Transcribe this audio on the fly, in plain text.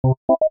Ugh.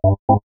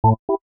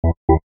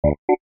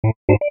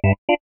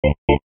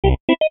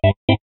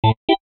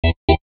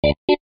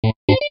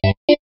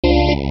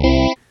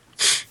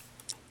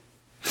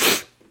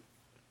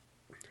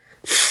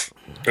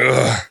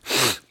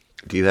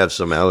 Do you have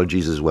some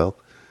allergies as well?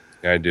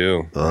 I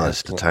do.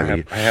 It's the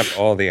time I have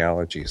all the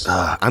allergies.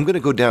 I'm going to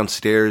go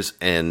downstairs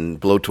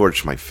and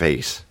blowtorch my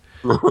face.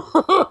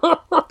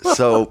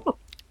 So,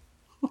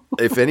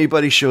 if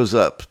anybody shows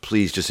up,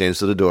 please just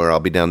answer the door. I'll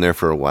be down there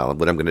for a while.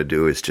 What I'm going to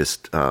do is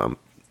just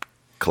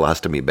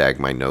colostomy bag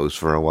my nose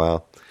for a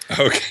while.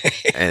 Okay.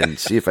 And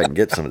see if I can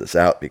get some of this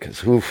out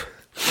because, oof.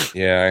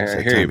 Yeah,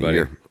 I hear you,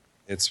 buddy.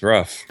 It's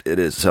rough. It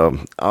is. So,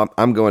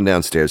 I'm going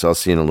downstairs. I'll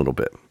see you in a little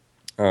bit.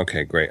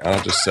 Okay, great.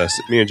 I'll just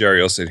me and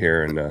Jerry will sit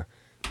here and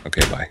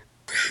okay, bye.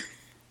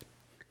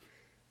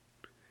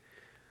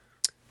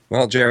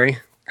 Well, Jerry,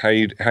 how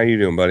you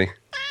doing, buddy?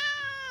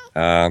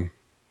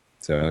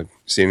 So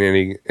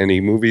seen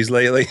any movies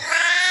lately?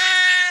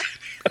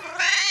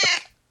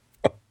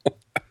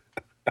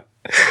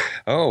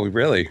 Oh,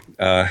 really?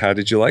 How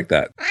did you like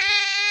that?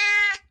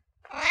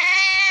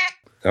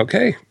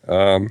 Okay.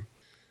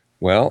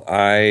 Well,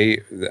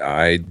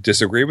 I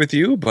disagree with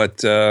you,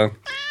 but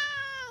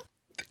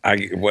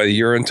well,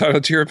 you're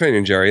entitled to your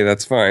opinion, Jerry.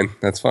 That's fine.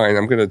 That's fine.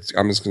 I'm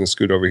just gonna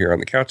scoot over here on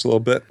the couch a little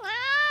bit.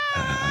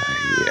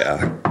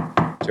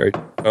 Yeah, Jerry.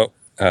 Oh,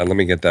 let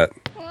me get that.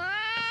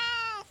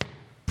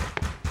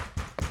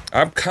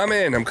 I'm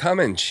coming.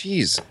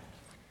 Jeez.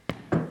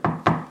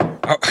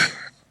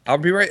 I'll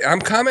be right. I'm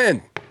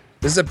coming.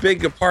 This is a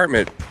big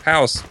apartment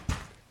house.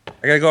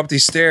 I gotta go up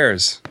these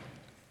stairs.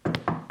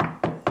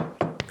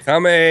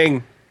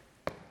 Coming.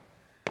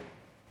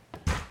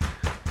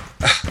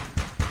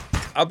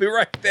 I'll be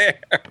right there.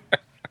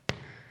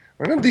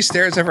 When do these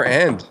stairs ever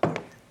end?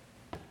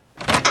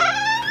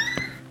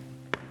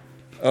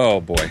 Oh,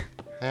 boy.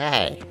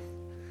 Hey.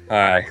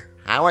 Hi.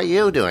 How are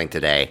you doing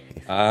today?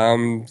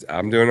 I'm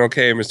doing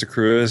okay, Mr.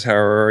 Cruz. How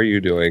are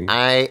you doing?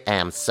 I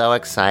am so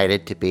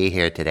excited to be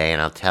here today,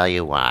 and I'll tell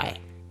you why.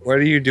 What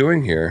are you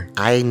doing here?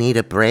 I need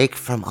a break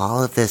from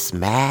all of this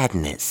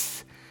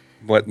madness.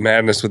 What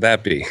madness would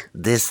that be?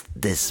 This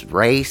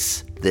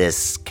race,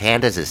 this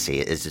candidacy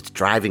is just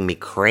driving me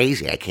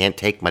crazy. I can't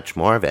take much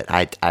more of it.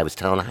 I was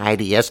telling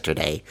Heidi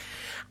yesterday,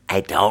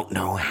 I don't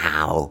know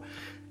how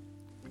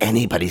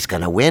anybody's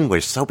going to win.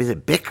 We're so busy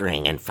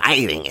bickering and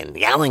fighting and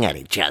yelling at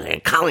each other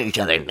and calling each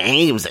other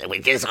names, and we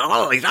just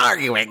always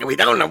arguing, and we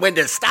don't know when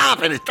to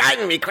stop, and it's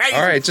driving me crazy.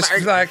 All right, just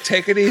relax.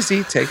 Take it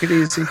easy. Just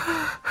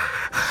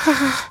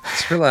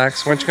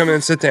relax. Why don't you come in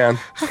and sit down?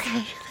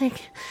 Okay,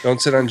 thank you. Don't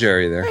sit on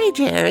Jerry there. Hey,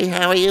 Jerry,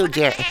 how are you,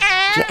 Jerry?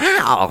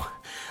 Ow!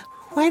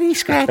 Why did he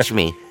scratch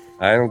me?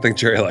 I don't think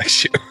Jerry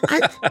likes you.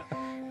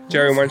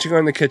 Jerry, why don't you go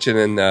in the kitchen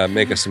and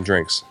make us some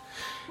drinks?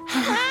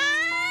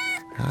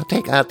 I'll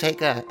take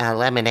a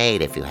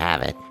lemonade if you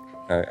have it.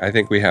 I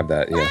think we have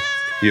that, yeah.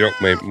 You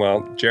don't wait.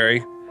 Well,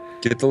 Jerry,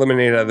 get the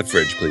lemonade out of the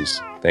fridge, please.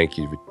 Thank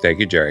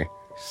you, Jerry.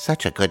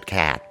 Such a good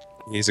cat.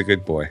 He's a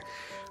good boy.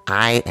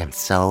 I am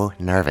so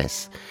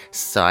nervous.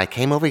 So I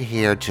came over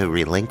here to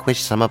relinquish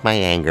some of my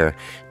anger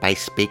by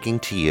speaking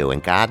to you,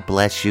 and God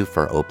bless you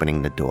for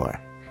opening the door.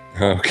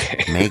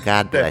 Okay. May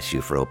God bless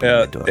you for opening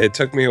the door. It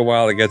took me a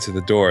while to get to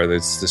the door.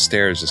 The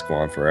stairs just go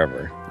on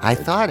forever. I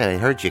thought I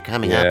heard you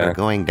coming up or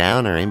going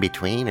down or in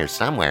between or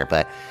somewhere,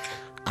 but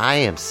I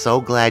am so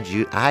glad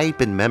I've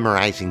been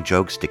memorizing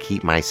jokes to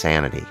keep my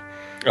sanity.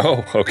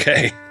 Oh,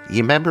 okay.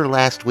 You remember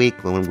last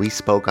week when we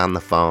spoke on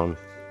the phone?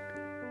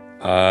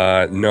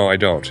 No, I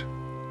don't.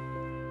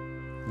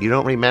 You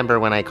don't remember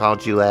when I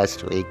called you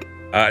last week?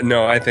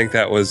 No, I think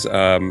that was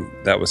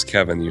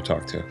Kevin you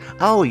talked to.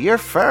 Oh, you're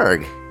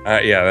Ferg.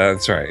 Yeah,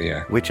 that's right,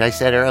 yeah. Which I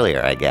said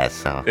earlier, I guess.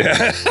 So.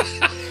 Yeah.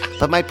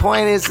 But my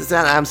point is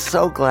that I'm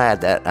so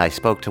glad that I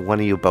spoke to one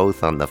of you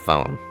both on the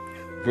phone.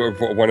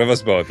 One of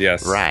us both,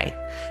 yes. Right.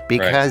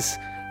 Because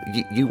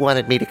you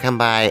wanted me to come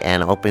by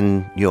and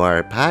open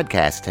your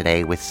podcast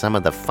today with some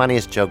of the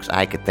funniest jokes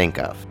I could think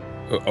of.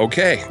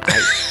 Okay.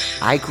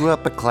 I grew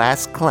up a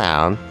class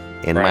clown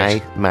in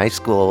my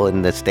school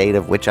in the state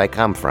of which I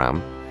come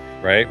from.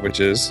 Right, which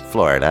is?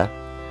 Florida.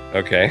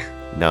 Okay.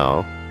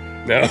 No.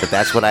 But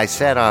that's what I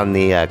said on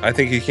the... I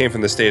think you came from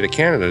the state of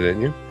Canada,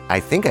 didn't you? I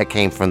think I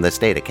came from the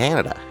state of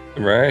Canada.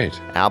 Right.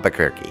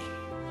 Albuquerque.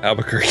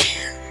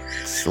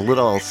 It's a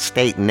little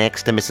state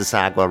next to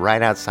Mississauga,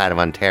 right outside of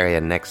Ontario,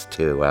 next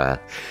to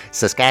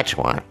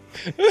Saskatchewan,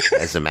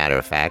 as a matter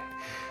of fact.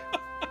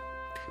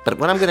 But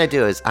what I'm going to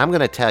do is I'm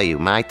going to tell you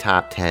my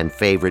top 10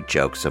 favorite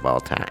jokes of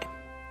all time.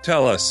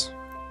 Tell us.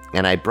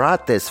 And I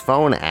brought this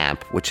phone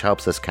app, which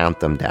helps us count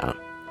them down.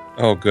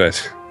 Oh, good.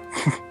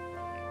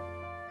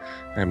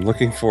 I'm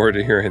looking forward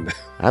to hearing that.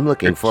 I'm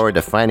looking forward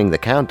to finding the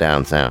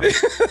countdown sound.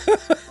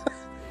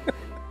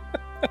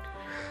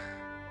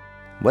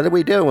 What do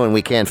we do when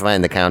we can't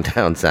find the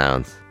countdown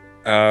sounds?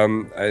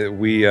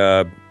 We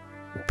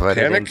put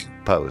panic? it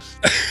in post.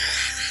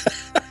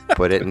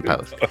 Put it in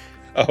post.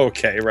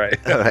 Okay, right.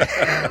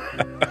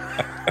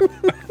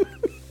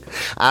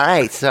 All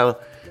right, so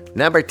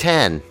number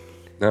 10.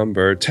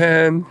 Number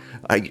 10.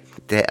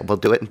 We'll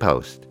do it in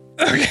post.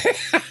 Okay.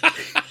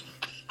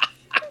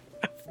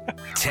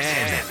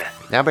 10.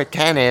 Number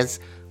 10 is,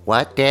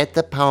 what did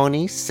the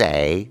pony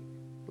say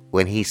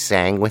when he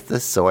sang with the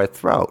sore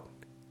throat?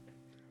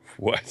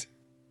 What?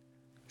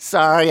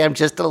 Sorry, I'm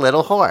just a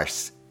little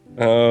hoarse.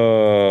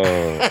 Oh,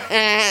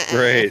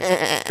 great.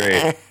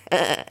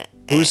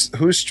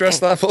 Whose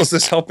stress level is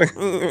this helping?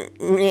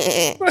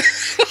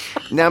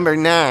 Number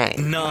 9.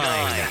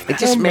 9. It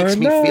just Number makes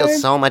me feel 9.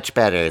 so much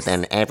better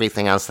than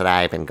everything else that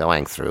I've been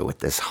going through with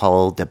this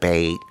whole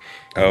debate.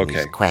 And Okay.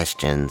 these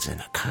questions and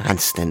a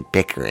constant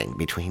bickering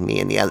between me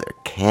and the other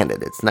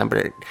candidates.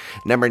 Number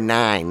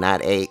 9,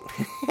 not 8.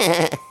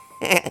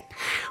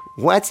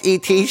 What's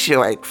E.T.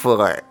 short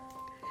for?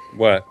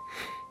 What?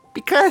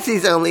 Because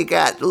he's only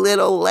got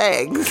little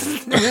legs.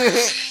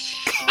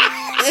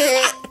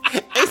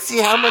 See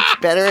how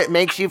much better it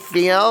makes you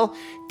feel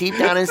deep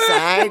down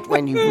inside?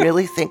 When you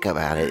really think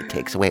about it, it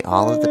takes away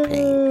all of the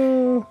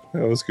pain.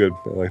 That was good.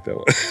 I like that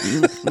one.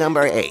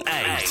 Number 8.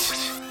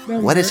 8.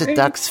 What is a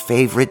duck's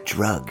favorite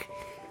drug?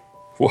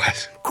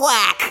 What?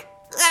 Quack!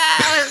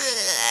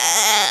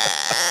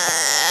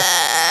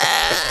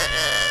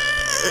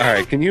 All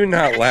right, can you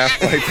not laugh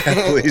like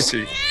that, please?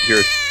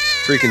 You're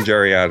freaking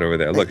Jerry out over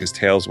there. Look, his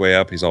tail's way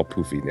up. He's all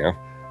poofy now.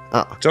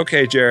 Oh, It's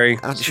okay, Jerry.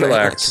 I'll Just try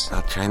relax.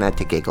 I'll try not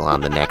to giggle on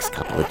the next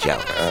couple of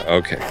jokes.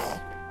 Okay.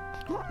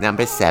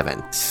 Number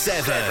 7.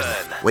 7.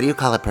 What do you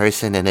call a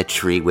person in a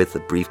tree with a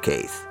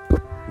briefcase?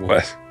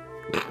 What?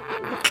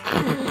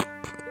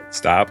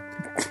 Stop.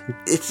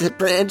 It's a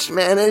branch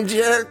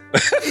manager.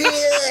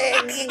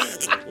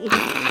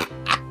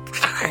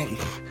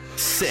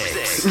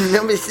 6.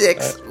 Number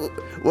 6.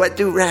 What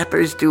do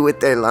rappers do with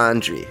their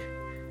laundry?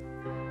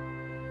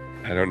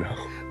 I don't know.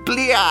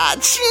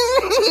 Bleach.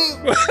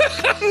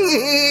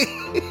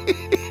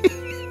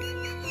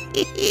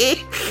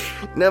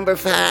 Number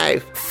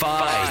 5.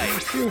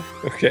 5.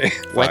 Okay.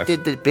 What Five.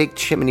 did the big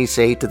chimney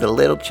say to the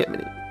little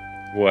chimney?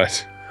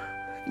 What?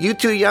 You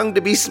too young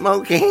to be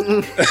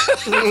smoking.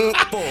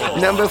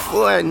 Number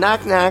 4.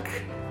 Knock knock.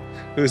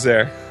 Who's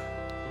there?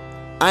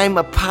 I'm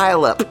a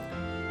pileup.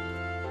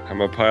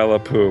 I'm a pile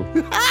of poo.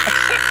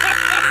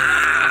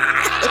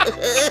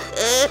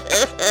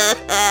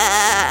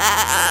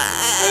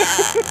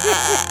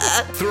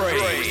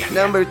 3.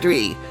 Number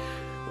 3.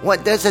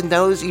 What does a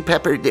nosy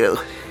pepper do?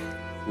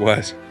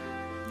 What?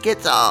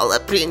 Gets all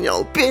up in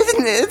your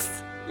business.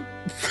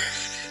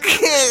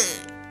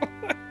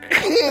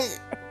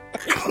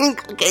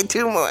 Okay,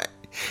 2 more.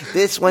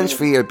 This one's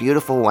for your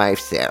beautiful wife,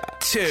 Sarah.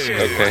 2.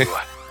 Okay.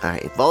 All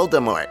right,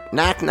 Voldemort.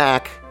 Knock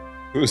knock.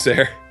 Who's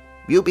there?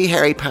 You be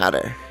Harry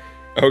Potter.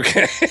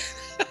 Okay.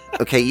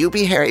 Okay, you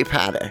be Harry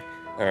Potter.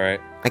 All right.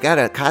 I got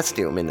a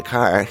costume in the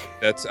car.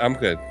 I'm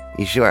good.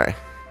 You sure?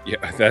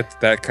 Yeah,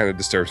 that kind of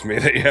disturbs me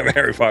that you have a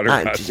Harry Potter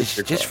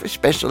costume. Just for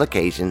special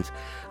occasions.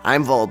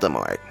 I'm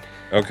Voldemort.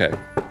 Okay.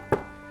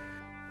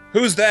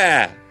 Who's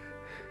that?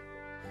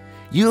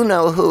 You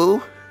know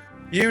who?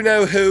 You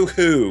know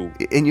who?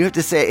 And you have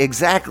to say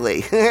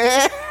exactly.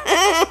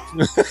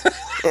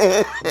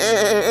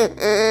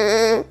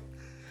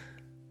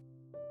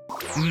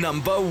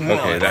 Number 1.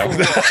 Okay, that was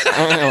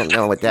I don't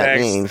know what that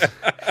Next. means.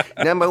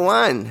 Number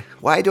 1.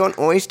 Why don't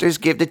oysters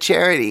give to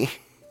charity?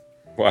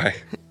 why?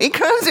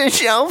 Because they're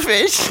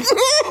shellfish.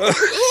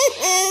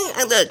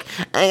 Look,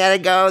 I gotta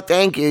go.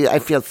 Thank you. I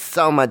feel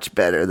so much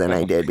better than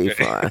I did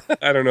before.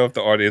 I don't know if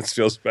the audience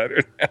feels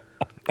better now.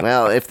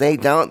 Well, if they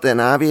don't, then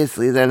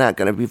obviously they're not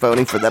going to be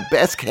voting for the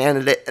best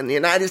candidate in the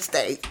United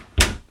States.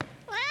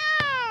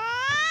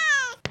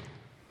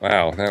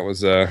 Wow, that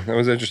was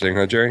interesting,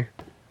 huh, Jerry?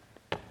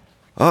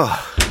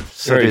 Oh,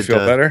 So you feel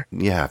better?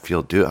 Yeah, I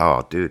feel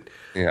oh, dude.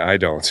 Yeah, I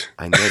don't.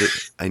 I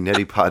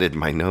neti potted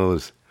my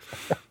nose.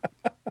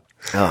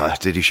 Oh,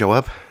 did he show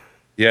up?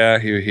 Yeah,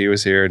 he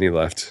was here and he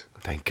left.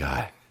 Thank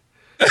God.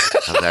 I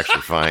was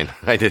actually fine.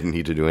 I didn't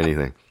need to do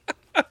anything.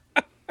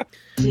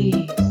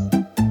 Please,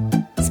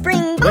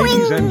 Spring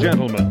Ladies boing! and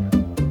gentlemen,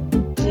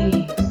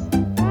 please,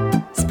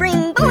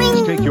 Spring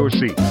please boing! take your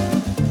seats.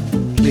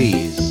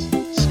 Please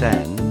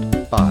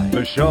stand by.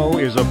 The show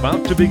is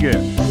about to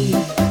begin. please,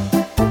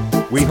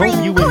 We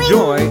hope you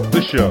enjoy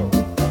the show.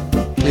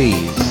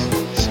 Please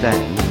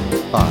stand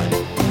by.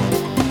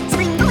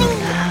 Spring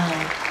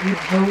boing! with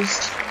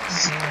host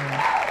Zero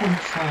and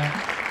Fun.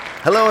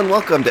 Hello and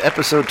welcome to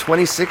episode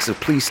 26 of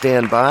Please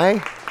Stand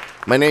By.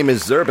 My name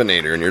is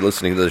Zerbinator, and you're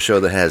listening to the show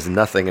that has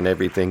nothing and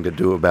everything to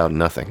do about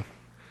nothing.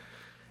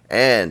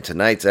 And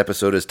tonight's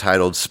episode is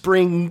titled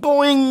Spring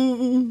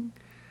Boing!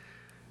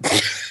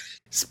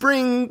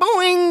 Spring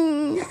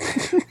Boing!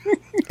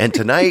 And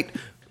tonight,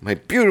 my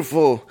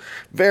beautiful,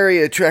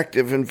 very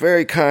attractive, and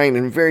very kind,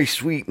 and very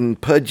sweet, and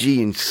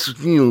pudgy, and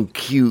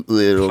cute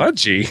little...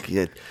 Pudgy?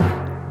 Yeah.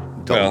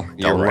 Well,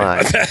 you're don't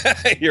right.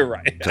 lie. You're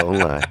right. Don't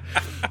lie.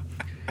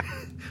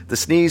 The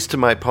sneeze to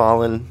my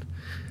pollen,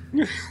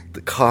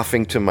 the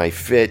coughing to my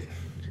fit,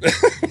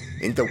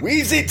 and the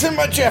wheezy to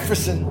my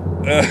Jefferson.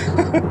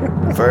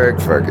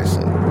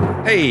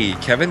 Ferguson. Hey,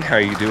 Kevin, how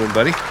you doing,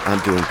 buddy? I'm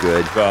doing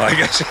good. Well, I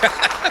guess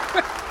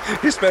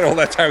You spent all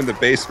that time in the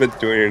basement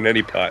doing your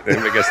neti pot, and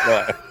I guess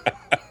not.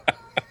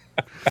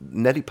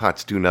 Neti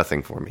pots do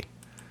nothing for me.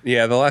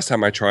 Yeah, the last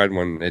time I tried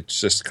one, it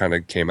just kind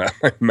of came out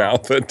of my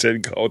mouth. It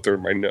didn't go through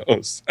my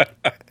nose.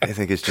 I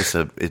think it's just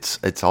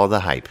it's all the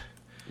hype.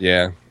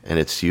 Yeah. And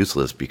it's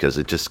useless because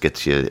it just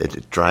gets you,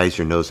 it dries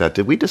your nose out.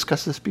 Did we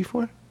discuss this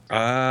before?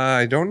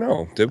 I don't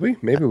know. Did we?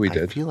 Maybe we I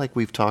did. feel like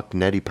we've talked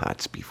neti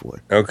pots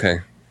before. Okay.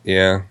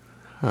 Yeah.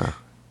 Huh.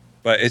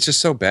 But it's just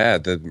so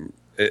bad that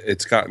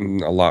it's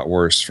gotten a lot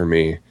worse for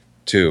me,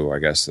 too, I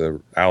guess, the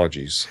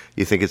allergies.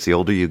 You think it's the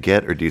older you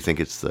get, or do you think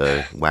it's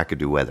the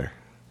wackadoo weather?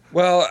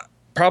 Well,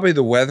 probably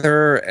the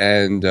weather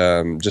and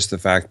just the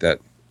fact that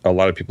a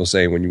lot of people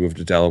say when you move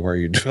to Delaware,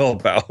 you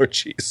develop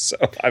allergies. So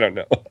I don't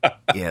know.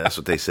 Yeah, that's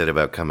what they said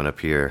about coming up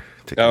here.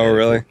 To Oh, Connecticut.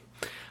 really?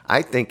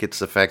 I think it's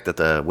the fact that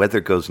the weather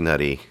goes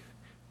nutty,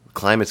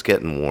 climate's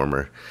getting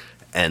warmer,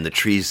 and the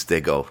trees,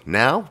 they go,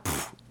 now,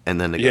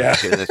 and then they go, Yeah.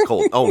 okay, then it's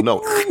cold. Oh,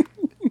 no.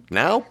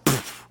 Now,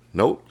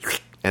 no.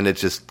 And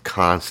it's just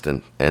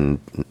constant. And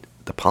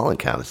the pollen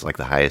count is like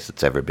the highest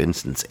it's ever been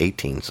since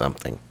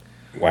 18-something.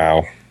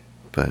 Wow.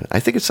 But I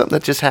think it's something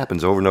that just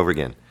happens over and over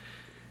again.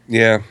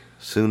 Yeah.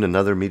 Soon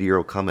another meteor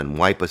will come and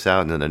wipe us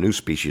out, and then a new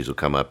species will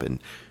come up,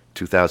 and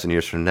 2,000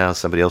 years from now,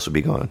 somebody else will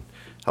be going,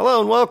 hello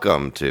and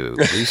welcome to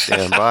Please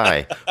Stand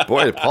By.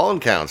 Boy, the pollen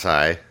count's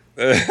high.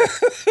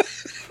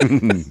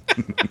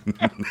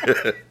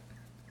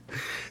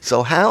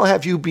 So how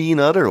have you been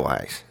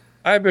otherwise?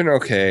 I've been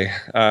okay.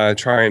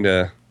 Trying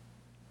to...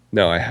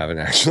 No, I haven't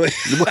actually.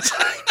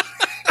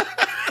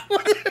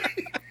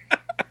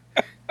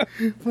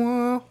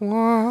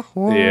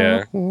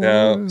 Yeah.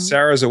 No,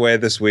 Sarah's away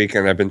this week,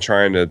 and I've been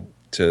trying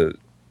to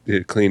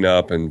clean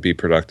up and be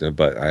productive,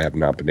 but I have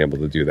not been able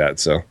to do that.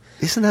 So,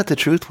 Isn't that the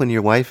truth when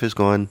your wife is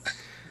gone?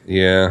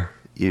 yeah.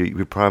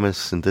 You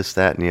promise and this,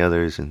 that, and the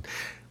others. And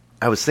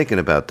I was thinking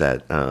about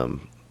that.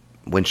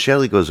 When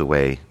Shelley goes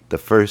away, the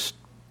first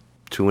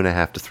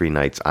 2.5 to 3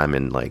 nights, I'm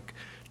in like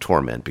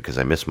torment because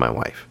I miss my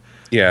wife.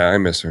 Yeah, I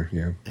miss her.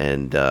 Yeah.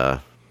 And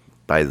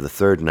by the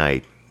third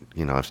night,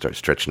 I start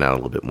stretching out a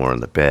little bit more on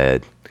the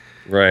bed,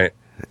 Right.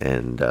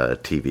 and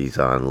TV's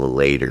on a little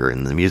later,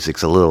 and the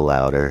music's a little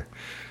louder.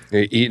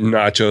 You're eating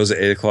nachos at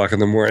 8 o'clock in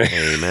the morning.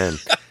 Amen.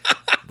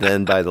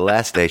 Then by the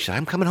last day,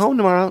 I'm coming home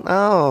tomorrow.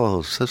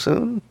 Oh, so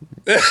soon?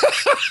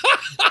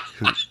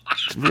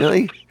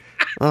 Really?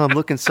 Oh, I'm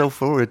looking so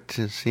forward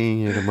to seeing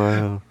you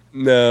tomorrow.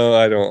 No,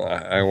 I don't.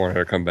 I want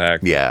her to come back.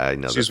 Yeah, I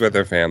know. She's that. with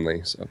her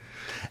family. So,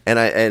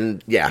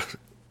 And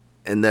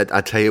that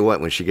I tell you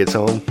what, when she gets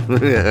home,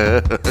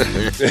 yeah,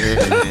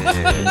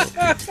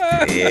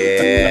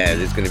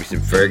 there's going to be some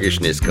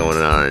Fergushness going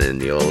on in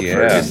the old Yeah.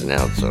 Ferguson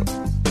household.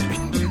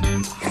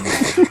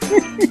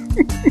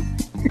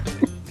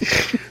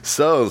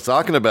 So,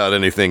 talking about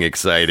anything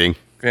exciting,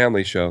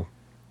 family show.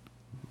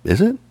 is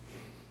it?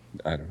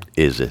 I don't know.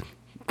 Is it?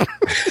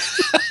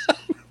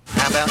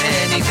 How about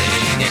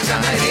anything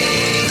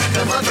exciting?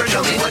 Come on, Bert,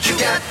 show me what you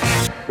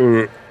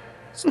got.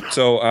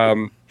 So,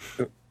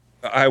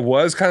 I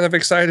was kind of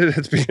excited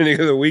at the beginning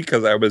of the week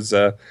because I was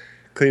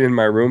cleaning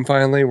my room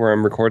finally where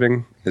I'm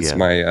recording. It's Yeah.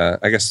 my,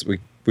 I guess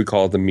we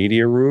call it the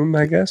media room,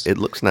 I guess. It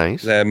looks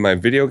nice. I have my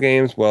video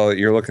games. Well,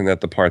 you're looking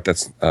at the part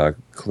that's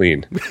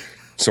clean,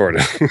 sort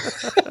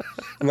of.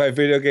 My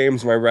video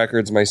games, my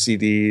records, my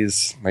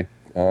CDs, my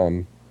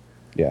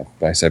yeah,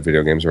 I said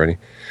video games already,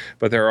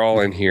 but they're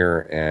all in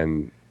here,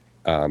 and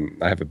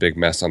I have a big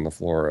mess on the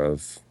floor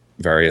of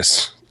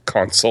various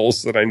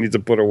consoles that I need to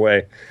put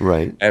away.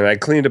 Right. And I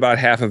cleaned about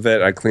half of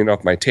it. I cleaned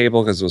off my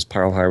table because it was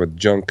piled high with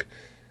junk,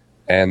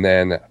 and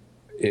then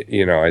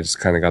I just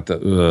kind of got the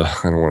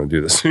I don't want to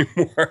do this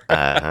anymore.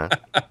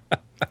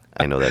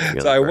 I know that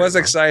feeling. So I very was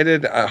well.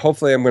 excited.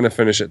 Hopefully, I'm going to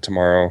finish it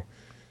tomorrow.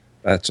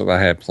 That's what I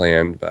had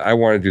planned. But I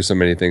want to do so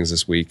many things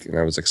this week, and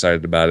I was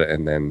excited about it.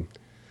 And then,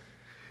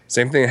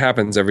 same thing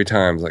happens every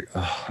time. It's like,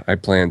 I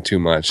planned too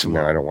much, and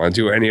now I don't want to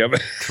do any of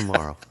it.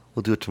 Tomorrow.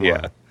 We'll do it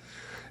tomorrow. Yeah.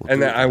 We'll And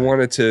do then it I tomorrow.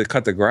 wanted to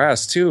cut the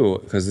grass too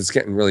because it's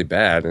getting really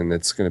bad, and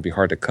it's going to be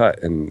hard to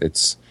cut. And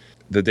it's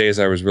the days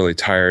I was really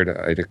tired,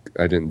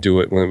 I didn't do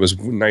it when it was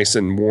nice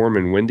and warm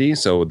and windy,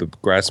 so the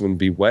grass wouldn't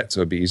be wet,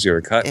 so it'd be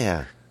easier to cut.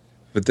 Yeah.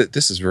 But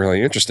this is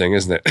really interesting,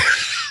 isn't it?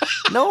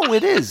 No,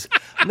 it is.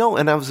 No,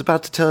 and I was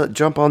about to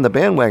jump on the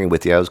bandwagon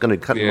with you. I was going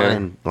to cut Yeah.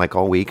 mine like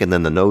all week, and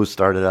then the nose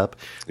started up,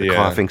 the Yeah.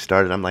 coughing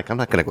started. I'm like, I'm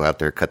not going to go out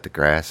there, cut the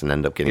grass, and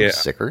end up getting Yeah.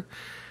 sicker.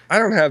 I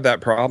don't have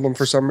that problem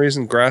for some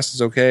reason. Grass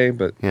is okay,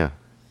 but Yeah.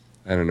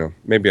 I don't know.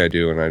 Maybe I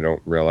do, and I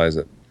don't realize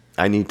it.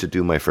 I need to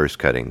do my first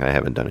cutting. I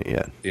haven't done it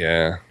yet.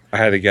 Yeah. I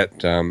had to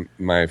get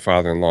my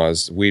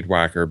father-in-law's weed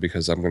whacker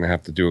because I'm going to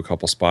have to do a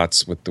couple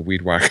spots with the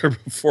weed whacker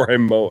before I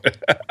mow it.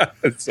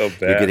 It's so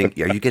bad.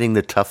 Are you getting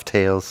the tough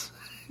tails?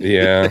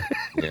 Yeah.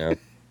 Yeah.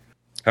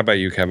 How about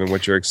you, Kevin?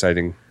 What's your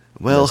exciting?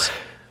 Well, Yes.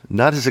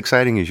 not as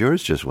exciting as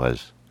yours just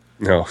was.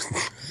 No.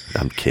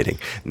 I'm kidding.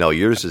 No,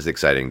 yours is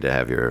exciting to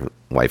have your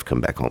wife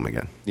come back home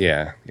again.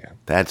 Yeah.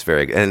 That's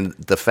very good. And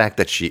the fact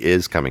that she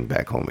is coming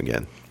back home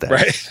again, that's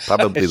Right.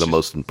 probably the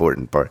most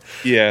important part.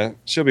 Yeah,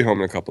 she'll be home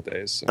in a couple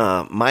days.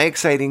 So. My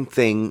exciting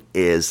thing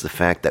is the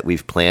fact that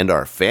we've planned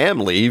our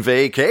family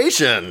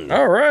vacation.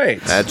 All right.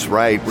 That's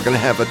right. We're going to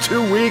have a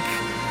 2-week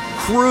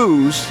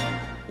cruise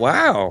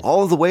Wow.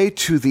 all the way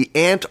to the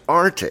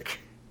Antarctic.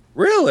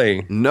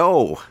 Really?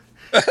 No.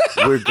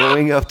 We're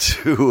going up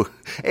to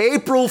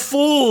April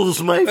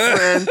Fools, my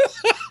friend.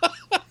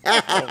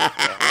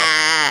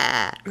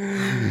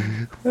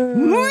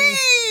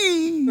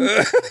 Whee!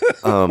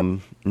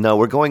 No,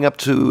 we're going up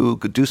to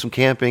do some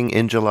camping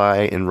in July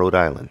in Rhode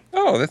Island.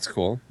 Oh, that's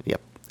cool.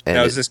 Yep. And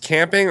Now, is this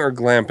camping or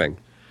glamping?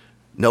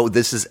 no,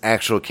 this is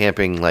actual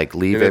camping. Like,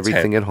 leave In a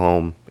everything tent. at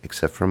home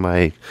except for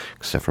my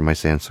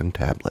Samsung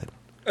tablet.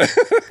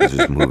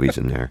 There's movies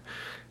in there.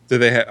 Do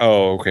they have?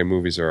 Oh, okay.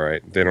 Movies are all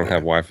right. They don't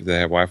have Wi-Fi. Do they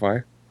have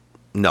Wi-Fi?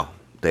 No,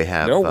 they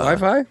have No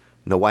Wi-Fi.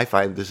 No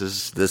Wi-Fi. This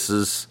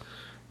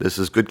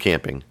is good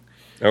camping.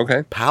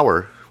 Okay.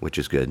 Power, which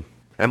is good.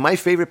 And my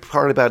favorite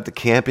part about the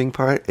camping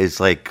part is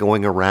like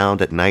going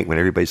around at night when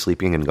everybody's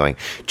sleeping and going,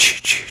 choo,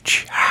 choo,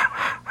 choo.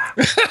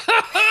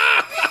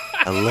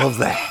 I love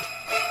that.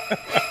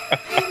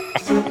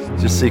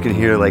 Just so you can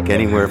hear like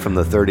anywhere from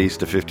the 30s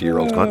to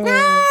 50-year-olds going,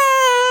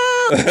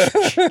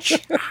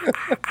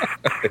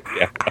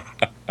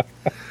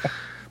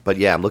 But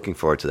yeah, I'm looking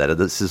forward to that.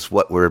 This is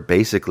what we're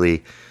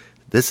basically.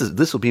 This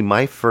will be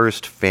my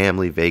first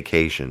family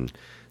vacation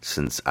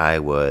since I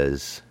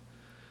was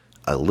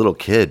a little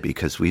kid,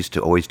 because we used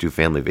to always do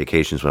family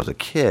vacations when I was a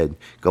kid,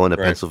 going to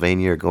Right.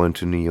 Pennsylvania or going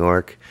to New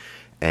York,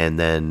 and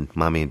then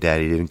Mommy and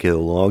Daddy didn't get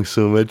along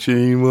so much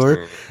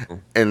anymore,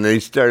 and they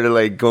started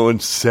like going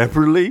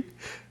separately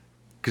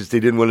because they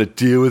didn't want to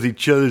deal with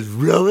each other's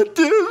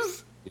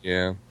relatives.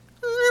 Yeah.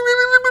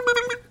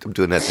 I'm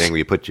doing that thing where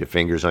you put your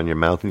fingers on your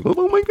mouth and you go,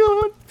 oh my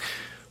God.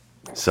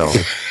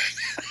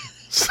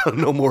 So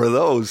no more of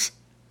those.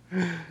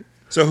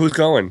 So who's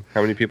going?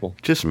 How many people?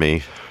 Just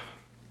me.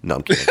 No,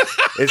 I'm kidding.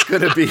 It's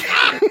going to be...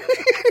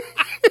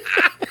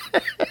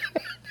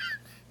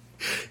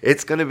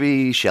 It's going to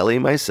be Shelly,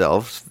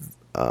 myself,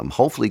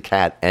 hopefully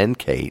Kat and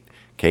Kate.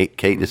 Kate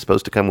is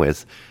supposed to come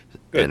with,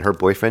 and her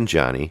boyfriend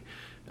Johnny.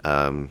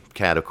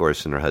 Kat, of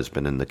course, and her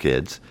husband and the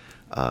kids.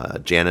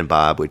 Jan and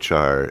Bob, which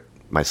are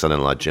my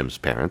son-in-law Jim's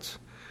parents.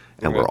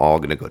 And we're all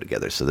going to go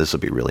together, so this will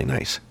be really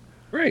nice.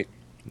 Great.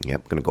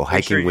 Yep, going to go sure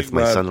hiking with you,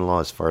 my son-in-law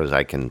as far as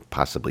I can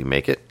possibly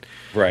make it,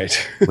 Right.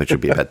 which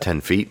would be about 10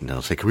 feet. And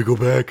I'll say, can we go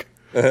back?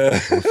 We'll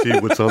see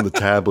what's on the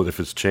tablet if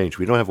it's changed.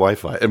 We don't have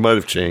Wi-Fi. It might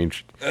have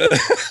changed.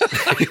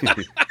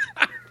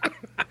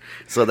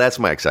 So that's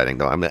my exciting,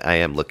 though. I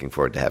am looking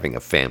forward to having a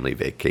family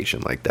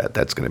vacation like that.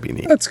 That's going to be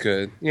neat. That's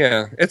good.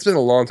 Yeah. It's been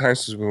a long time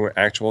since we went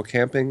actual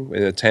camping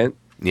in a tent.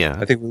 Yeah.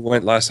 I think we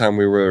went last time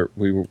we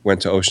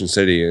went to Ocean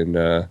City in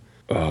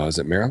is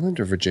it Maryland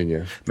or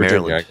Virginia?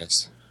 Virginia, Maryland. I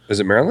guess. Is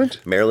it Maryland?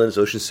 Maryland's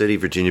Ocean City.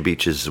 Virginia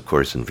Beach is, of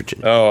course, in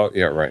Virginia. Oh,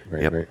 yeah, right.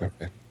 Yep. Right.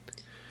 Okay.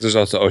 There's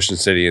also Ocean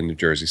City in New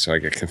Jersey, so I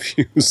get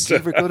confused. Did you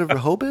ever go to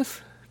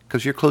Rehoboth?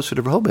 Because you're closer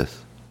to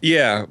Rehoboth.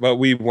 Yeah, but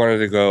we wanted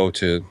to go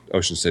to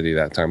Ocean City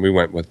that time. We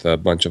went with a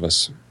bunch of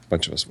us.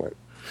 Went.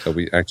 So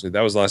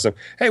that was the last time.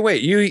 Hey,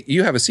 wait,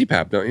 you have a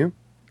CPAP, don't you?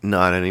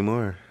 Not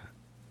anymore.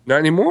 Not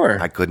anymore.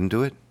 I couldn't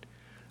do it.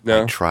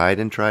 No. I tried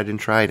and tried and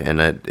tried, and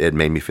it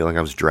made me feel like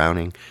I was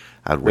drowning.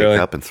 I'd wake Really?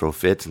 up and throw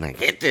fits, and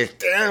get this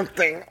damn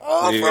thing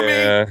off of me.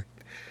 Yeah.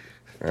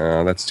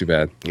 Oh, that's too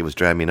bad. It was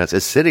driving me nuts.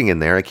 It's sitting in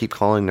there. I keep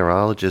calling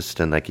neurologist,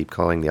 and I keep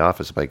calling the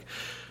office. Like,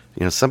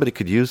 somebody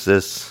could use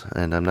this,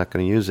 and I'm not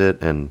going to use it,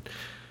 and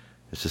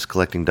it's just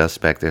collecting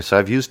dust back there. So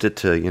I've used it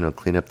to,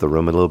 clean up the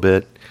room a little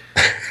bit.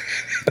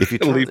 If you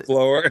turn Leaf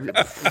blower.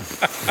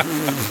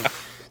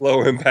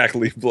 Low impact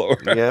leaf blower.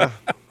 yeah,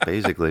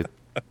 basically.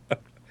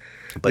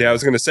 But Yeah, I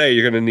was going to say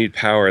you're going to need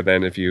power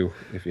then if you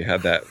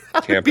had that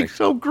it'd be camping.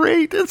 so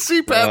great. And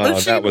CPAP Oh,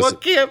 machine that was- while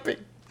camping.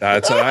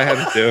 That's what I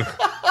had to do.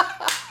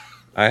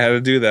 I had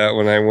to do that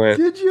when I went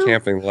Did you?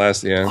 camping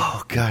last year.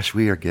 Oh gosh,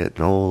 we are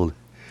getting old.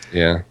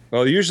 Yeah.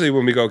 Well, usually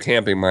when we go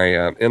camping,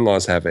 my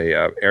in-laws have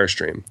a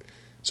Airstream,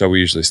 so we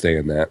usually stay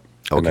in that.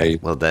 And Okay,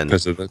 well then-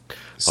 because of the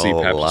CPAP just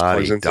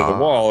plugs into the la-di-da.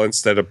 wall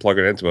instead of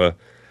plugging it into a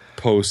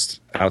post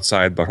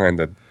outside behind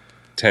the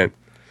tent.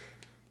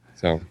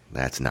 So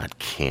That's not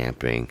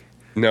camping.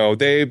 no,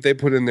 they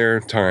put in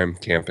their time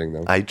camping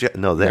though.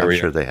 No, I'm They're-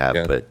 sure they have,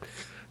 yeah. but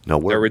no,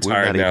 They're we're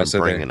retired not now, even so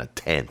they- bringing a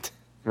tent.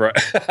 Right.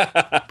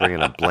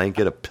 Bringing a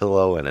blanket, a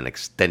pillow, and an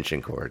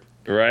extension cord.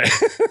 Right.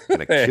 I'm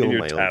gonna And kill your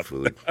my own tap.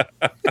 food.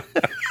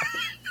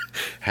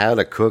 How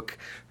to cook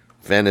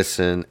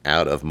venison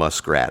out of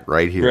muskrat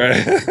right here.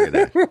 Right. Look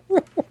at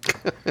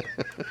that.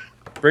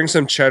 Bring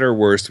some cheddar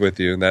wurst with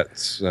you.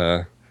 That's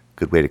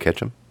Good way to catch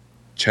them.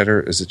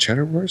 cheddar. Is it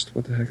cheddar wurst?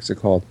 What the heck is it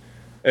called?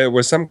 It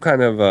was some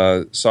kind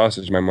of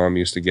sausage my mom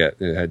used to get.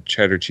 It had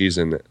cheddar cheese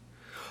in it.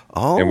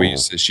 Oh, And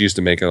she used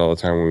to make it all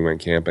the time when we went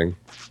camping.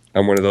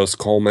 on one of those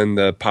Coleman,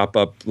 the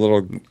pop-up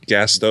little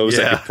gas stoves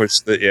that Yeah. you push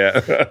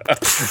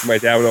the, My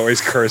dad would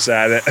always curse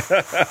at it.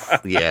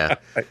 Yeah,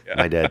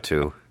 my dad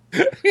too.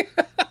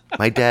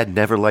 My dad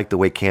never liked the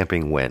way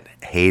camping went.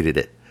 Hated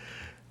it.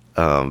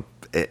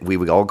 We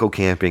would all go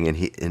camping, and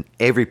in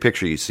every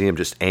picture you see him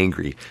just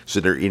angry,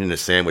 sitting there eating a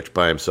sandwich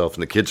by himself,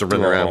 and the kids are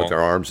running around with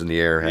their arms in the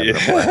air having a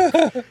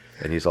blast.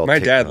 And he's all My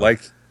ticked dad off.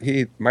 liked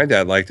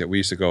it. We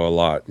used to go a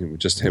lot,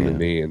 just him and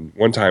me. And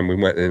one time we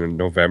went in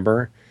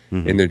November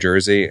in New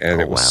Jersey,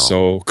 and Oh, it was wow.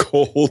 so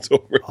cold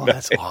over Oh,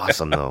 that's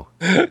awesome though.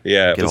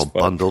 Yeah, it Get was all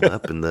fun. bundled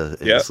up in the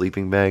Yep.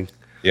 sleeping bag.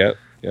 Yep.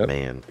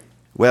 Man.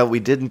 Well,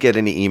 we didn't get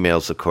any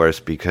emails, of course,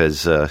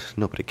 because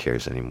nobody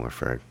cares anymore,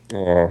 Ferg.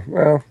 Oh,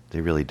 well, They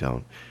really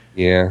don't.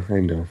 yeah, I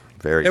know.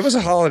 Very. It was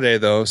a holiday,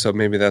 though, so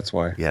maybe that's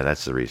why. Yeah,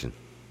 that's the reason.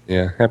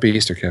 Yeah, happy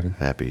Easter, Kevin.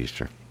 Happy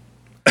Easter.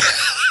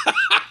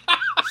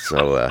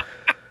 So,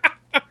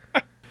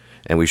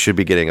 and we should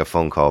be getting a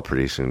phone call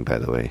pretty soon, by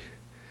the way.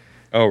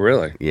 Oh,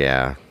 really?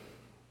 Yeah.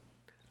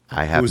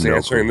 I have Who's no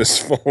answering clue. this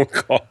phone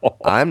call?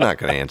 I'm not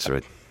going to answer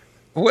it.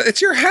 Well,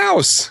 it's your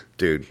house.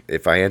 Dude,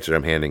 if I answer it,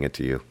 I'm handing it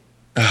to you.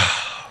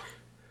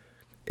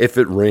 If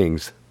it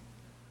rings.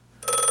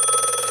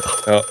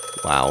 Oh,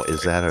 Wow,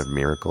 is that a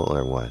miracle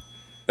or what?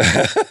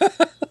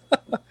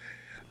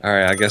 all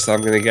right. I guess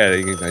I'm going to get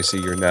it. I see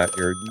you're not.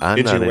 You're I'm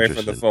inching not away from the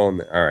interested.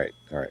 phone. All right.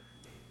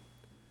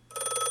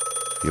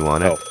 You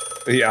want it?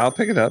 Oh, yeah. I'll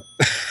pick it up.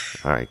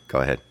 All right, go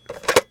ahead.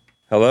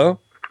 Hello.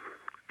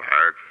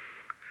 Berg,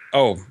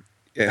 Oh,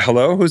 yeah,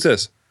 hello. Who's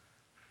this?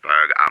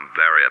 Berg, I'm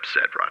very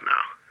upset right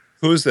now.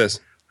 Who's this?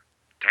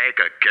 Take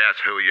a guess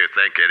who you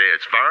think it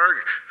is,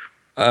 Ferg.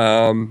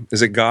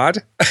 Is it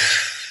God?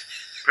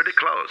 Pretty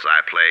close.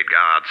 I played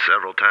God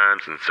several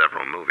times in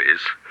several movies.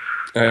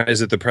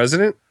 Is it the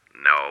president?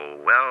 No,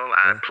 well,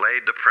 I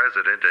played the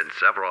president in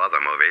several other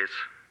movies.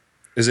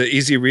 Is it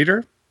Easy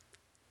Reader?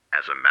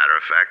 As a matter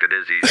of fact, it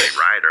is Easy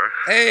Rider.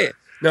 Hey,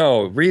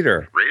 no,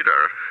 Reader.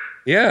 Reader.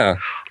 Yeah,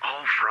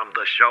 Oh, from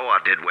the show I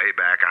did way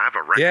back. I have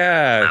a record.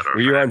 yeah. Matter of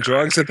Were you on fact,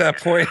 drugs at that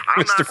point,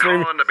 I'm Mr. not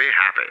Freeman? calling to be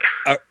happy.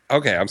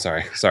 Okay, I'm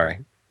sorry. Sorry.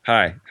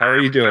 Hi. How are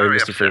you I'm doing, very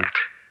Mr. upset. Freeman?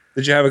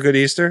 Did you have a good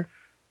Easter?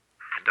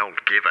 I don't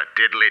give a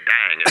diddly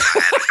dang if I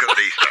had a good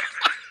Easter.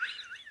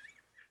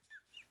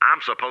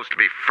 I'm supposed to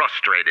be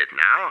frustrated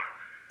now.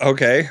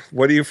 Okay.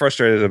 What are you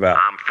frustrated about?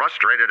 I'm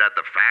frustrated at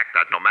the fact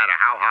that no matter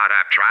how hard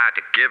I've tried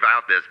to give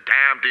out this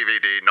damn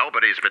DVD,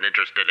 nobody's been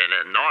interested in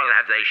it, nor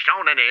have they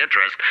shown any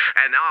interest.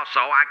 And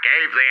also, I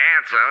gave the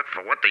answer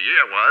for what the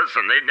year was,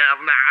 and they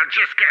never. I'm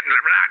just getting.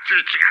 I'm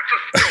just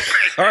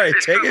stupid. All right,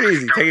 It's take it so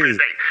easy, take it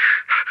stupid. easy.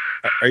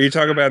 Are you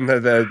talking about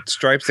the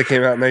Stripes that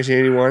came out in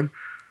 1981?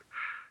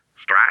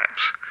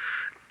 Stripes.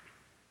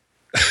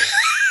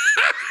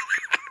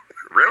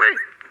 Really?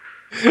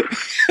 Let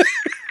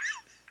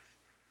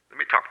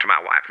me talk to my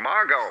wife,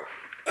 Margot.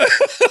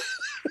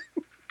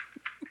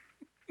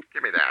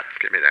 Give me that.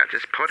 Give me that.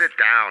 Just put it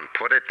down.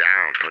 Put it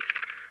down. Put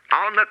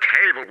on the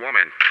table,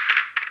 woman.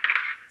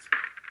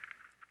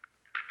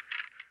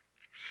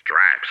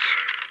 Stripes.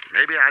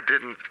 Maybe I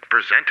didn't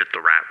present it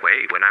the right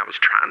way when I was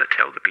trying to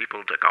tell the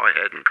people to go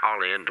ahead and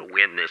call in to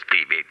win this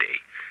DVD.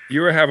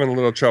 You were having a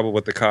little trouble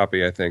with the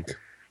copy, I think.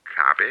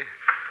 Copy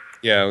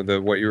Yeah,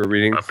 what you were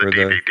reading of for the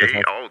DVD.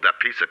 the Oh, that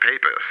piece of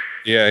paper.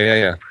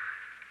 yeah.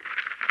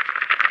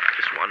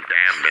 Just one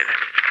damn minute.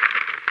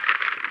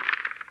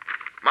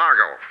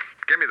 Margot,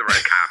 give me the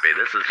right copy.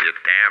 This is your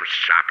damn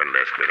shopping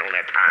list. We don't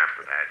have time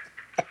for that.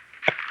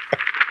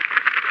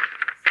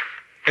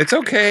 It's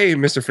okay,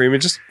 Mr. Freeman.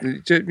 Just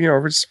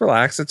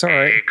relax. It's all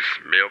right. Eggs,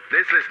 milk.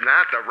 This is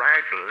not the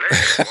right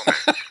list, woman.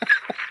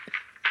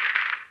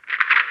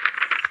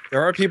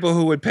 There are people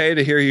who would pay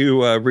to hear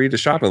you read a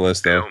shopping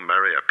list, though. Bill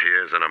Murray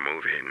appears in a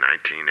movie in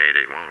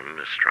 1981,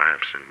 The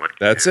Stripes, and what?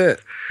 That's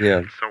it.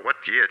 Yeah. So what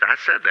year? I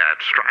said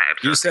that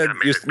Stripes. You I said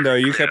think I made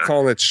it you kept clear.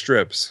 calling it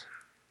strips.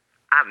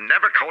 I've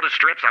never called it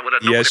strips. I would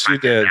have known Yes, if you I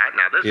did. that.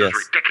 Now this Yes.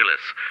 is ridiculous.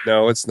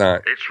 No, it's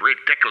not. It's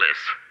ridiculous.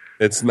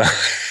 It's not.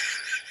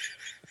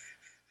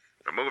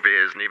 The movie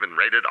isn't even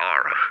rated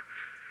R.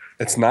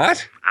 It's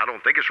not? I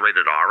don't think it's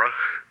rated R.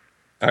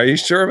 Are you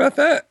sure about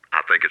that?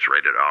 I think it's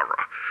rated R.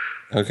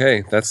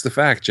 Okay, that's the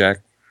fact,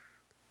 Jack.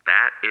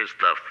 That is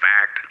the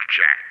fact,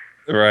 Jack.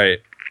 Right.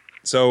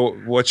 So,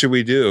 what should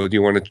we do? Do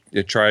you want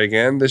to try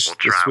again this We'll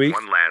try week?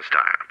 one last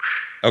time.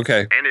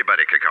 Okay.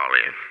 Anybody could call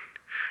in,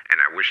 and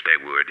I wish they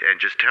would, and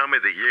just tell me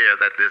the year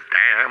that this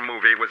damn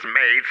movie was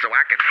made so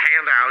I could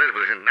hand out it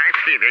was in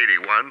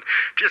 1981.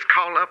 Just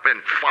call up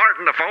and fart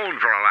in the phone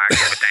for all I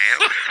give a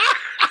damn.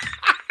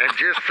 And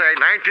just say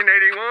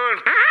 1981,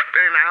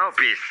 and I'll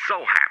be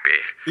so happy.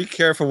 Be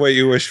careful what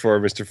you wish for,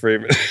 Mr.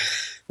 Freeman.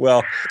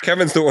 Well,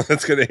 Kevin's the one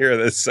that's going to hear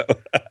this, so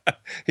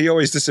he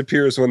always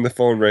disappears when the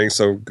phone rings.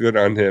 So good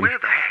on him. Where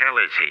the hell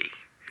is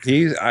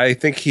he? I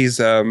think he's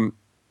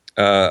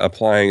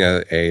applying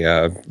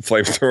a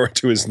flamethrower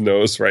to his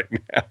nose right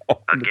now.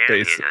 on the Again,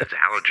 his base.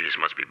 allergies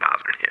must be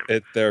bothering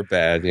him. They're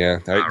bad. Yeah.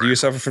 Do you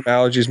suffer from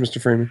allergies, Mr.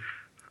 Freeman?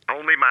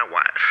 Only my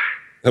wife.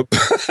 Nope.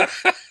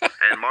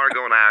 And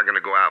Margot and I are going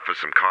to go out for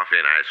some coffee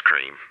and ice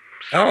cream.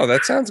 Oh,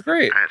 that sounds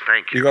great.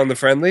 Thank you. You going to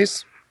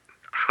Friendlies?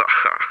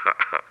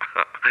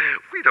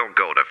 We don't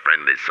go to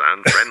Friendlies,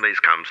 son. Friendlies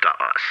comes to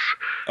us.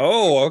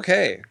 Oh,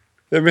 okay.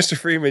 Then, Mr.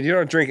 Freeman, you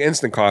don't drink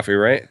instant coffee,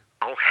 right?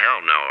 Oh,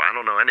 hell no. I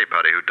don't know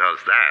anybody who does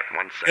that.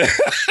 One second.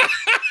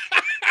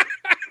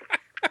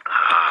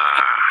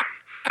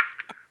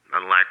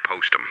 Unlike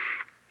Postum.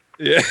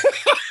 Yeah.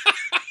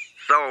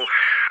 So,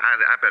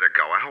 I better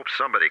go. I hope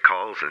somebody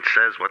calls and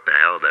says what the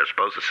hell they're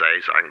supposed to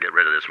say so I can get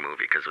rid of this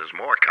movie, because there's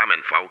more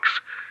coming, folks.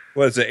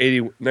 What is it,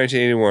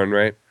 1981,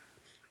 right?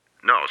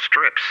 No,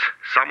 Strips.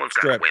 Someone's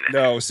got to Stripes. win it.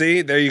 No,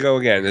 see? There you go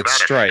again. It's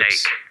About a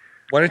Stripes. steak.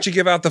 Why don't you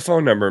give out the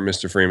phone number,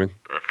 Mr. Freeman?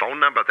 The phone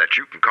number that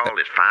you can call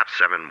is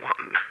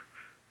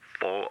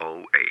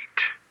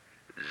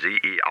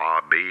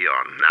 571-408-ZERB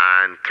on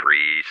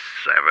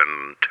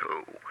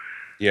 9372.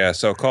 Yeah,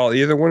 so call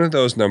either one of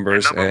those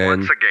numbers. The number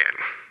once again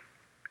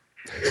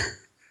is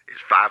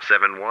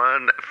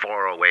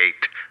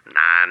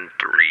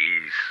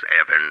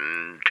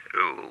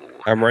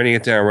 571-408-9372. I'm writing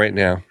it down right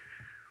now.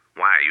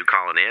 Why, are you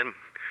calling in?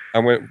 I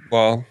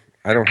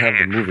don't have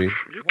the movie.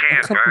 You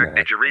can't, come Berg. on.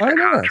 Did you read Why the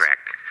not? contract?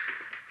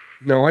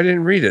 No, I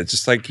didn't read it.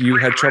 Just like you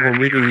had trouble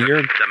reading your...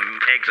 Some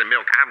eggs and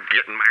milk. I'm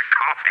getting my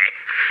coffee.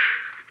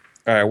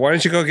 All right, why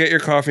don't you go get your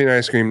coffee and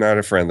ice cream now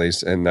at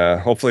Friendlies, and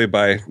hopefully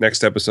by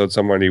next episode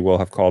somebody will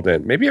have called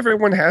in. Maybe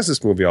everyone has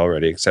this movie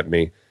already except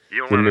me.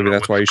 You Then want to maybe know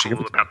that's why you what's should give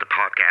cool it to about the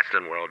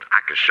podcasting world? I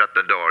can shut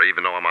the door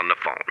even though I'm on the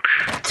phone.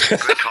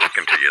 Good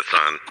talking to you,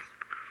 son.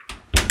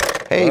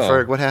 Hey, Oh.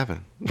 Ferg, what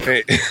happened?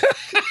 Hey.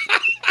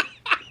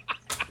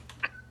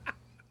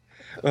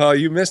 Well,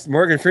 you missed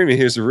Morgan Freeman.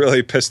 He was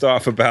really pissed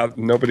off about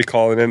nobody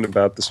calling in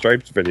about the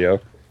Stripes video.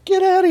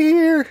 Get out of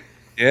here.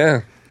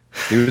 Yeah,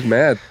 he was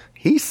mad.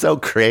 He's so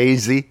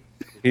crazy.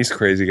 He's a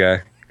crazy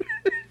guy.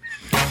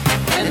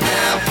 And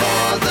now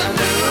for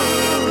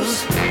the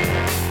news.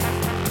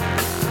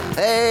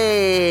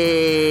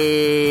 Hey.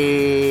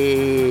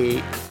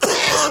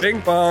 Bing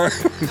bong.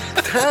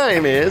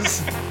 Time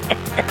is.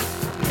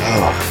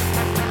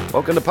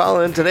 Welcome to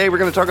Pollen. Today we're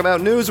going to talk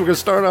about news. We're going to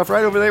start off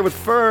right over there with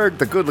Ferg,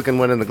 the good-looking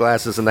one in the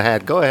glasses and the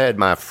hat. Go ahead,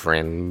 my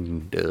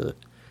friend.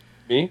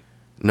 Me?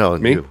 No,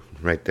 Me? you.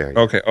 Right there.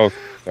 Okay. Oh,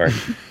 sorry.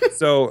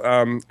 So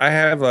I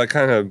have a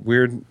kind of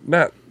weird,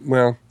 my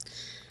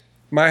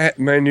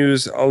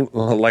news,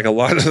 like a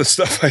lot of the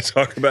stuff I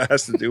talk about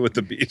has to do with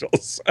the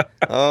Beatles.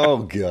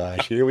 Oh,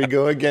 gosh. Here we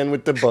go again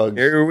with the bugs.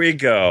 Here we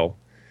go.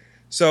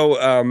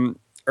 So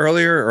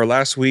earlier or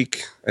last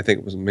week, I think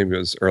it was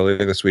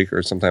earlier this week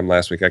or sometime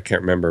last week, I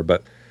can't remember,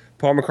 but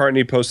Paul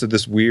McCartney posted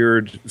this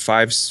weird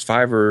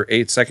 5 or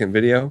 8 second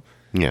video.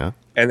 Yeah.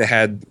 And it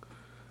had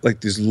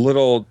like these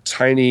little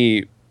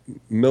tiny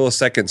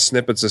millisecond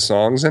snippets of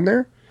songs in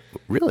there.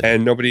 Really?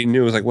 And nobody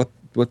knew. It was like,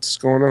 what's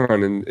going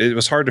on? And it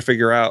was hard to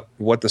figure out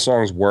what the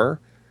songs were.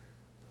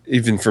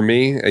 Even for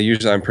me,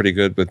 usually I'm pretty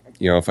good with,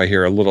 if I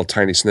hear a little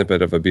tiny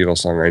snippet of a Beatles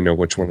song, I know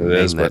which one it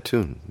is. Name that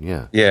tune,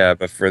 yeah. Yeah,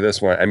 but for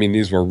this one, I mean,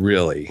 these were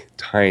really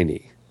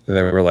tiny.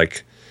 They were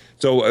like,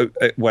 so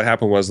what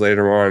happened was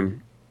later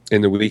on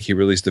in the week, he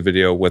released a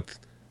video with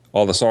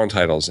all the song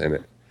titles in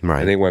it.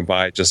 Right. And they went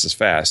by just as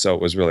fast, so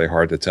it was really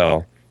hard to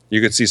tell. You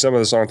could see some of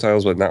the song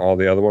titles, but not all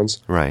the other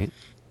ones. Right.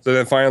 So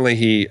then finally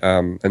he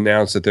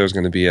announced that there was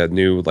going to be a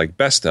new like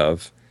best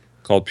of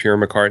called Pure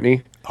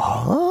McCartney.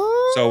 Oh.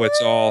 So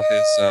it's all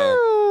his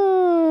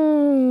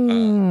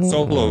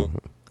solo,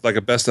 like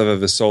a best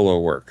of his solo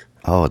work.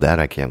 Oh, that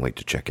I can't wait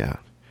to check out.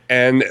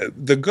 And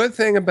the good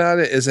thing about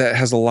it is that it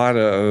has a lot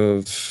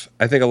of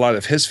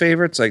his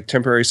favorites, like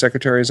Temporary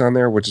Secretaries on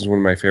there, which is one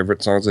of my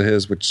favorite songs of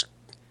his, which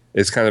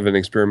is kind of an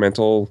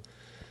experimental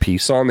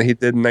Piece. song that he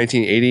did in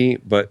 1980,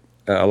 but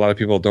a lot of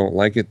people don't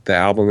like it, the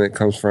album it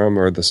comes from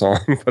or the song,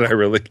 but I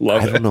really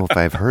love it. I don't know if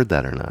I've heard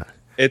that or not.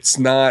 It's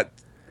not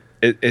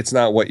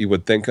what you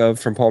would think of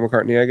from Paul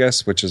McCartney, I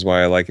guess, which is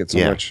why I like it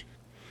so much.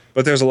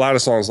 But there's a lot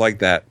of songs like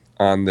that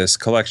on this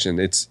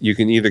collection. You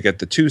can either get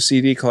the 2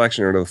 CD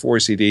collection or the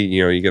 4 CD.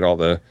 You get all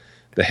the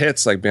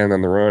hits like Band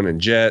on the Run and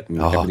Jet and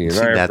Ebony and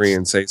Ivory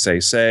and Say Say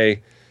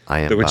Say,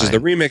 which is the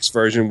remix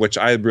version, which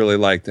I really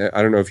liked.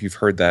 I don't know if you've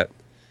heard that.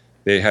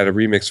 They had a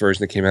remix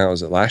version that came out,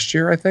 was it last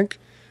year, I think,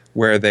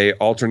 where they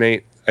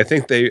alternate. I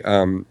think they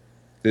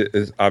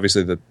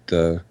obviously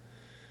the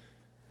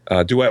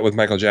duet with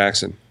Michael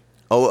Jackson.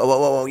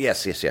 Oh,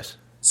 yes.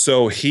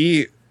 So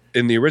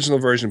in the original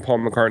version, Paul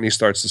McCartney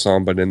starts the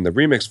song, but in the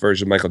remix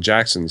version, Michael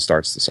Jackson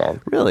starts the song.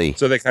 Really?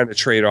 So they kind of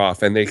trade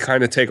off, and they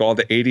kind of take all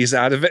the 80s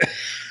out of it.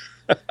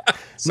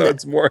 So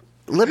it's more...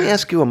 Let me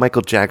ask you a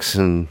Michael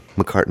Jackson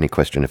McCartney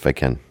question, if I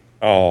can.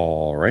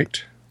 All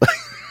right.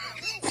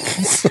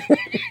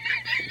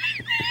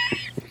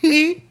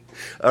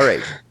 All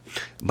right.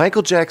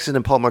 Michael Jackson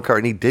and Paul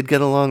McCartney did get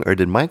along, or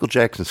did Michael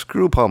Jackson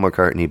screw Paul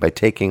McCartney by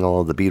taking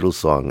all of the Beatles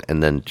song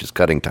and then just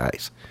cutting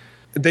ties?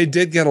 They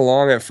did get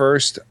along at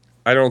first.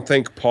 I don't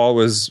think Paul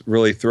was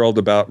really thrilled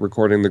about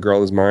recording The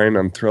Girl Is Mine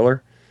on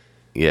Thriller.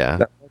 Yeah.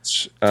 That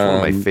much. It's one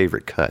of my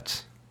favorite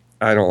cuts.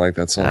 I don't like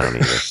that song. I don't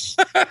either.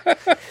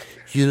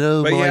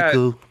 But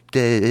Michael,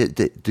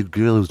 the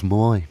girl is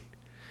mine.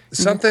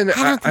 something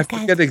I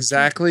think forget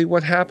exactly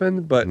what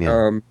happened, but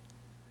Yeah.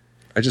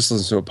 I just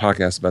listened to a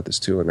podcast about this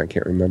too, and I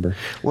can't remember.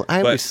 Well, I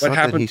But always what thought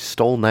that happened- he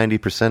stole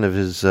 90% of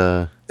his.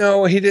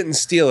 No, he didn't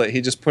steal it. He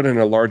just put in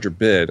a larger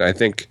bid. I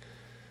think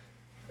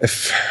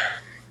if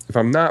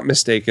I'm not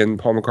mistaken,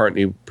 Paul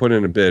McCartney put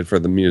in a bid for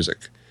the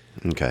music,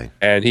 Okay.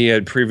 and he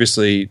had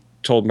previously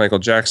told Michael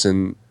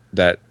Jackson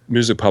that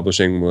music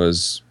publishing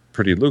was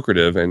pretty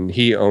lucrative, and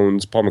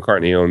Paul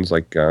McCartney owns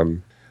like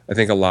I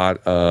think a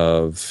lot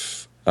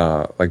of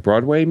like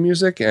Broadway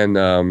music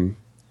and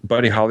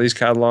Buddy Holly's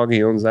catalog.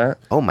 He owns that.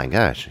 Oh my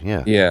gosh!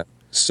 Yeah. Yeah.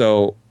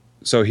 So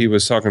he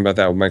was talking about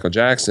that with Michael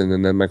Jackson,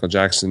 and then Michael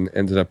Jackson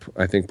ended up,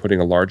 I think, putting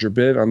a larger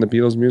bid on the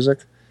Beatles music,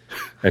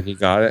 and he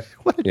got it.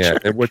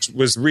 And which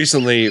was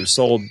recently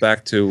sold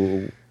back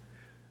to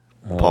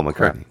Paul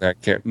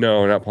McCartney.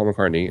 No, not Paul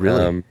McCartney.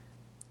 Really?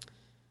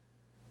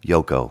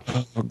 Yoko.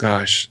 Oh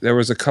gosh, there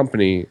was a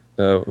company,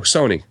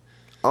 Sony.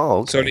 Oh,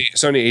 okay.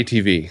 Sony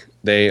ATV.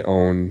 They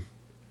own.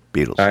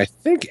 Beatles. I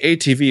think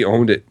ATV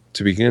owned it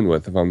to begin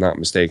with, if I'm not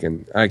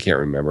mistaken. I can't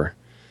remember.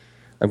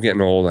 I'm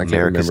getting old. I can't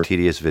America's remember.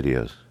 Tedious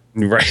Videos.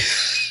 Right.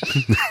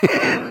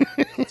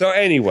 So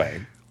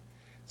anyway,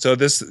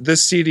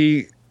 this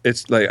CD,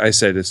 it's like I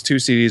said, it's 2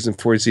 CDs and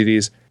 4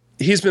 CDs.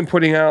 He's been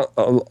putting out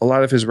a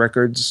lot of his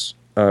records,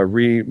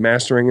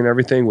 remastering and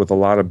everything with a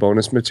lot of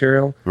bonus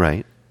material.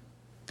 Right.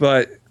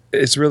 But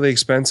it's really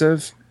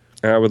expensive,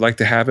 and I would like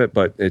to have it,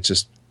 but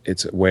it's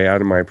way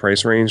out of my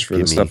price range for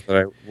the stuff that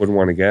I wouldn't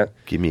want to get.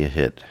 Give me a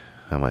hit.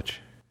 How much?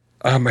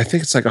 I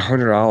think it's like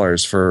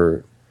 $100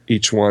 for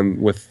each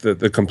one with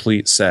the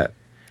complete set.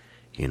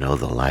 You know,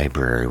 the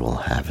library will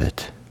have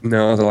it.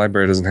 No, the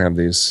library doesn't have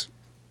these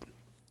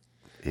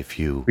If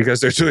you. because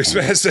they're too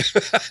expensive.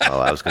 Oh,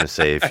 I was going to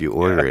say, if you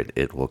order it,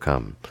 it will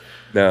come.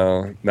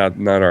 No, not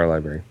our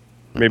library.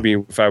 Maybe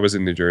if I was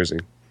in New Jersey.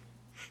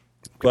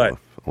 But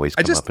Always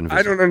I come up and visit.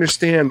 I don't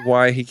understand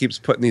why he keeps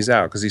putting these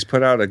out, because he's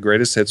put out a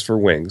greatest hits for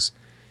Wings.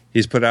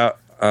 He's put out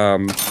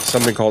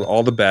something called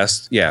All the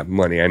Best. Yeah,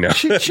 money, I know.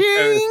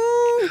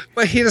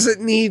 But he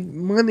doesn't need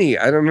money.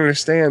 I don't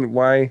understand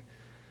why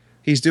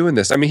he's doing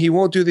this. I mean, he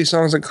won't do these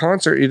songs in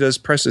concert. He does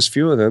precious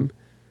few of them.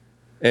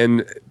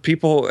 And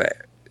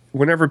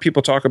whenever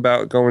people talk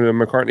about going to a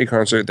McCartney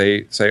concert,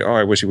 they say, oh,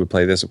 I wish he would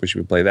play this. I wish he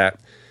would play that.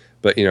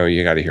 But,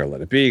 you got to hear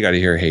Let It Be. You got to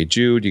hear Hey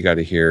Jude. You got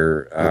to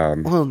hear...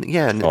 well,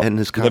 yeah, and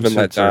his Live and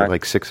Let concerts are Die.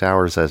 like 6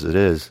 hours as it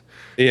is.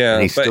 Yeah,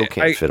 And he but still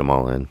can't fit them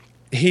all in.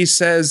 He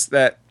says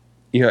that,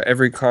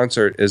 every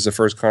concert is the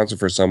first concert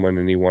for someone,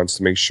 and he wants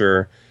to make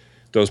sure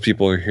those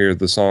people hear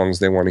the songs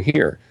they want to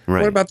hear. Right.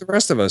 What about the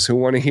rest of us who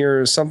want to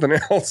hear something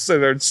else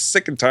and are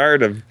sick and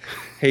tired of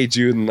Hey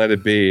Jude and Let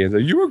It Be?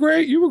 And you were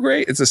great, you were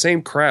great. It's the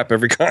same crap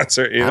every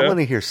concert, I want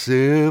to hear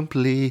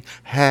Simply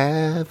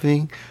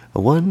Having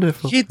a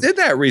Wonderful... He did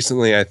that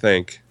recently, I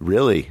think.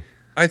 Really?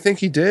 I think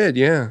he did,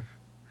 yeah.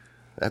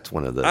 That's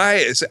one of the...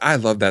 I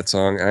love that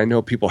song. I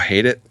know people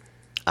hate it.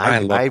 I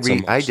love it so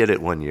much. I did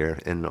it one year.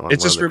 On It one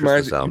just of the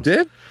reminds Christmas you. You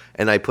albums. did?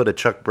 And I put a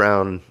Chuck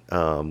Brown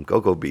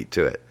go-go beat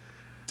to it.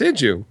 Did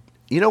you?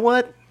 You know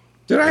what?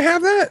 Did I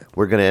have that?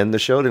 We're going to end the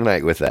show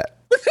tonight with that.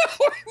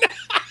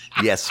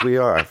 Yes, we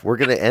are. We're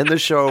going to end the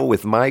show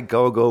with my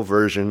go-go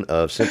version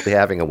of Simply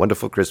Having a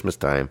Wonderful Christmas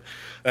Time.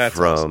 That's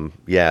from awesome.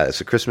 Yeah,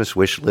 it's a Christmas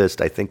wish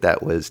list. I think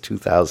that was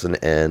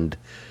 2002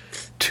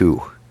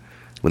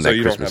 when So that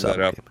you don't Christmas have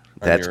that album up came.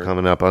 on That's your-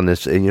 coming up on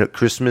this. And,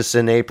 Christmas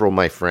in April,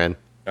 my friend.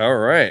 All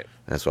right.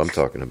 That's what I'm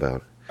talking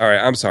about. All right.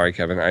 I'm sorry,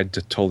 Kevin. I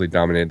totally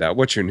dominated that.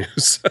 What's your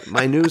news?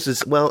 My news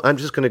is, well, I'm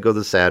just going to go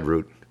the sad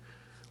route.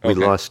 We Okay.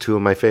 lost 2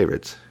 of my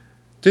favorites.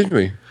 Did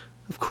we?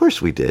 Of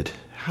course we did.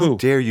 How Who?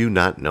 dare you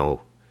not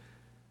know?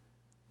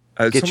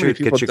 So Get many your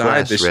people died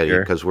glass this ready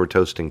year. because we're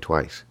toasting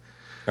twice.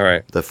 All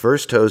right. The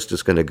first toast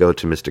is going to go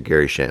to Mr.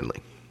 Gary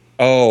Shandling.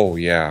 Oh,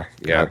 yeah.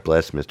 Yeah. God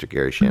bless Mr.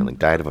 Gary Shandling.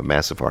 Died of a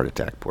massive heart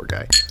attack, poor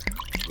guy.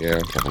 Yeah.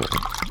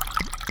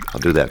 I'll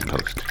do that in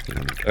post.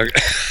 Okay.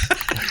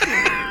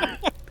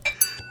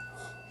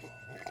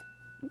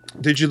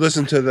 Did you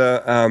listen to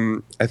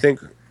the, I think,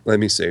 let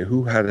me see,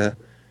 who had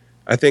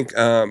I think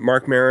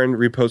Mark Maron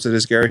reposted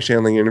his Gary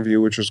Shandling interview,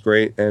 which was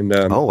great. And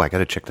I got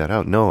to check that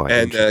out. No, I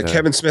and didn't check that out.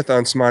 Kevin Smith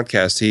on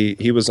Smodcast,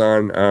 he was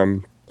on,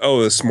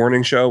 this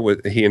morning show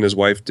with he and his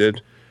wife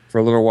did for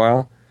a little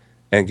while.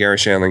 And Gary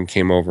Shandling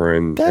came over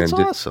and That's did,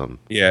 awesome.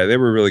 Yeah, they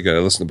were really good. I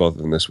listened to both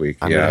of them this week.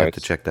 I'm going to have to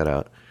it's- check that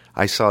out.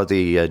 I saw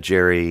the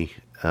Jerry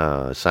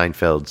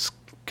Seinfeld's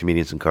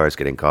Comedians in Cars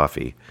Getting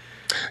Coffee.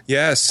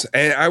 Yes,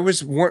 and I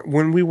was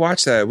when we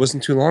watched that. It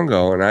wasn't too long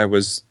ago, and I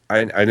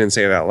didn't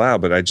say it out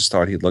loud, but I just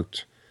thought he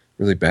looked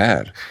really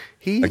bad,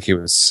 like he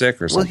was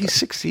sick or Well, something. he's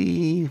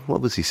 60.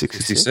 What was he?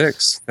 66.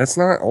 66. That's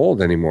not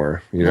old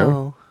anymore, you know.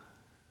 No,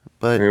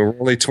 but I mean, we're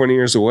only 20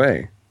 years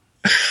away.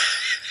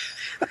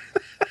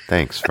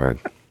 thanks, Fred.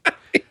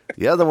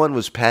 The other one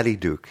was Patty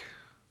Duke.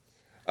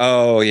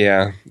 Oh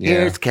yeah, yeah.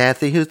 Here's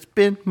Kathy, who's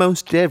been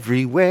most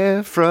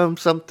everywhere, from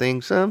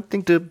something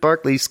to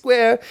Berkeley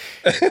Square.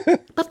 But Patty's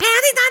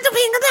not the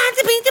finger,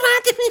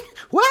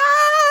 what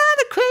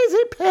a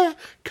crazy pair,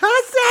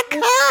 'cause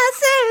they're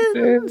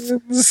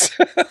cousins.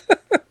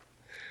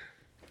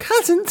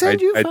 cousins,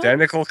 and you find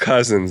Identical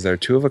cousins. They're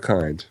two of a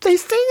kind. they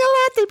sing a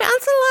lot, they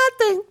bounce a lot,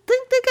 they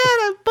think they got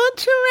a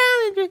bunch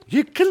around, and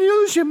you can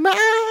lose your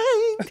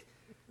mind.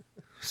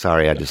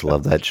 Sorry, I just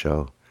love that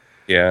show.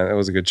 Yeah, that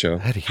was a good show.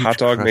 had a huge Hot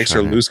dog crush makes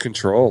you on it. lose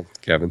control,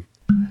 Kevin.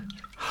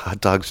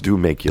 Hot dogs do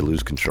make you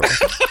lose control.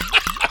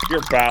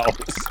 Your bowels.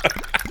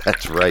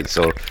 That's right.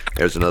 So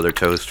there's another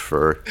toast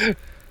for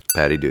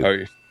Patty Duke. Oh,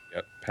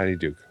 yep. Patty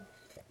Duke.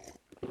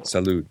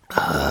 Salute.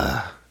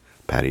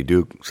 Patty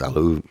Duke,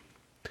 salute.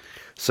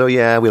 So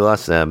yeah, we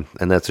lost them,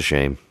 and that's a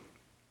shame.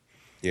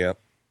 Yep.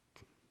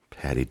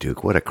 Patty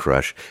Duke, what a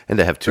crush. And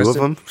to have two Rest of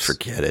in them,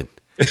 forget it.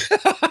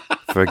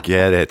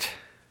 Forget it.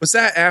 Was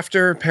that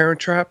after Parent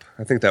Trap?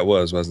 I think that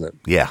was, wasn't it?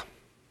 Yeah.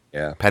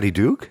 Yeah. Patty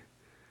Duke?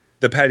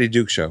 The Patty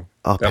Duke show.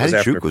 Oh, That was Patty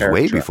after Duke was Parent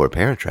way Trap. before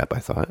Parent Trap, I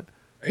thought.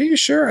 Are you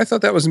sure? I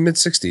thought that was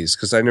mid-'60s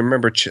because I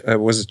remember,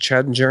 was it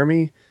Chad and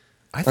Jeremy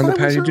I on the thought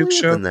it was Patty Duke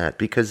earlier show? than that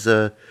because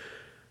I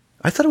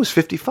thought it was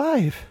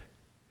 55.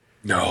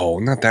 No,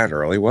 not that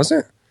early, was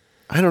it?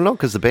 I don't know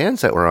because the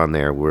bands that were on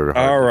there were.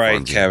 All right,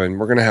 hard to Kevin,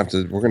 we're gonna have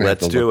to.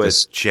 Let's do look it.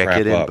 this Check crap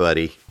it in, up.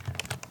 buddy.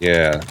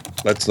 Yeah,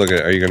 let's look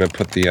at. Are you gonna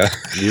put the?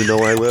 You know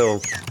I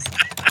will.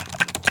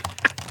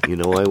 You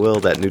know I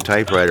will. That new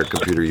typewriter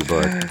computer you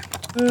bought.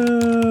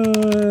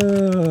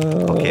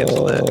 I'll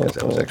cancel that because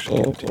that was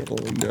actually given to you.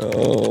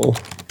 Oh no!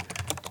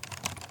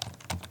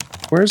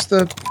 Where's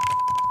the?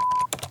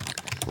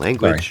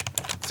 Language.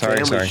 Sorry,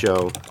 Family sorry.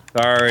 show.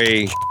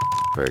 Sorry.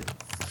 Bird.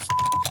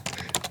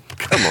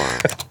 Come on.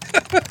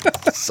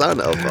 Son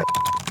of a...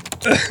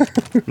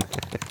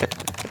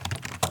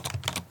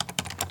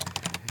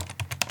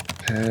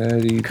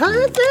 Patty.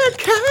 Cousin.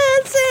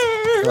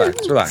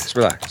 Relax.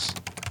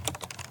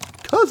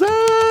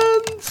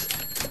 Cousins.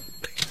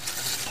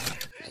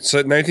 So,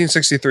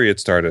 1963, it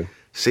started.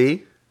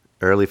 See?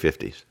 Early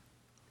 50s.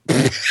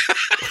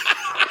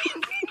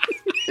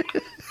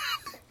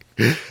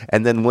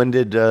 And then when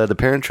did The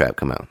Parent Trap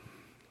come out?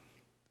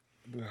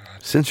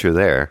 Since you're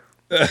there.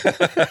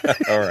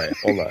 All right,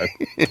 hold on.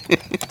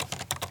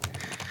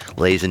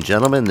 Ladies and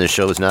gentlemen, this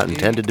show is not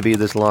intended to be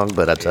this long,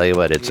 but I'll tell you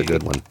what, it's a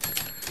good one.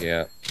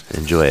 Yeah.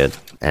 Enjoy it.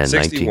 And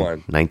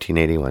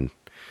 1961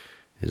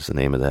 is the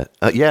name of that.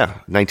 Yeah,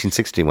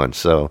 1961.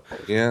 So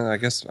Yeah, I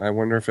guess. I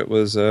wonder if it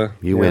was.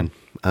 you win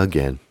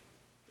again.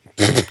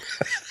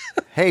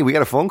 Hey, we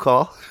got a phone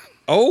call.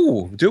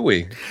 Oh, do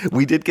we?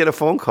 We did get a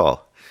phone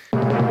call.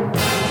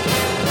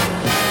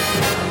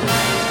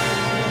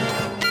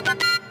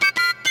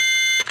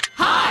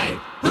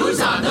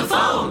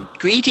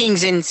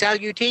 Greetings and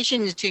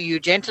salutations to you,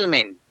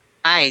 gentlemen.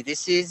 Hi,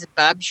 this is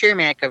Bob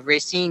Shermack of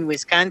Racine,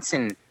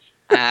 Wisconsin.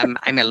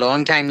 I'm a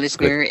long-time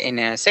listener and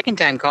a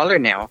second-time caller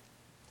now.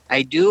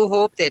 I do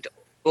hope that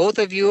both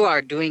of you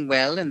are doing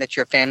well and that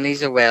your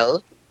families are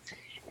well.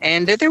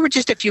 And there were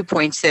just a few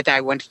points that I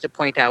wanted to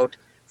point out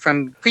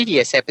from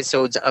previous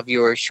episodes of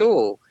your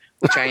show,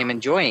 which I am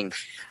enjoying.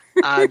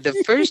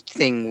 The first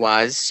thing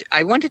was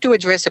I wanted to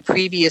address a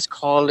previous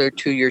caller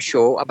to your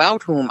show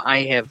about whom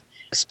I have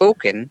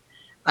spoken,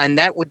 and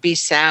that would be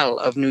Sal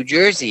of New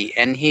Jersey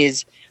and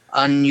his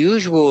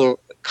unusual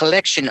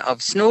collection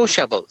of snow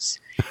shovels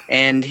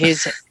and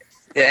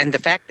the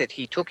fact that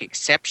he took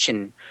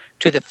exception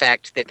to the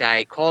fact that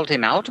I called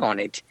him out on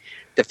it,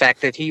 the fact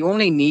that he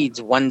only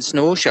needs one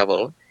snow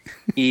shovel.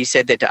 He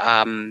said that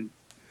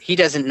he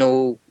doesn't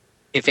know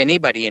if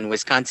anybody in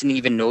Wisconsin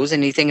even knows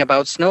anything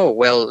about snow.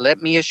 Well,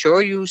 let me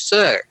assure you,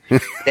 sir,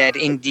 that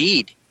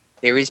indeed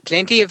there is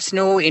plenty of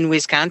snow in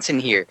Wisconsin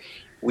here.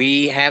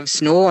 We have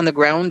snow on the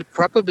ground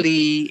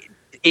probably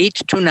 8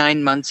 to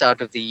 9 months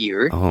out of the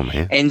year. Oh,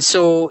 man. And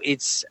so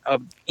it's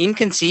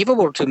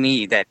inconceivable to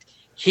me that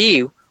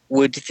he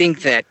would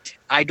think that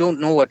I don't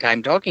know what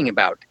I'm talking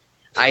about.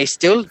 I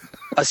still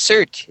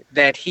assert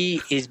that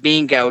he is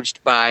being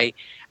gouged by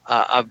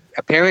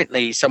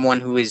apparently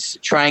someone who is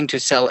trying to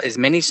sell as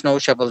many snow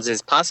shovels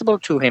as possible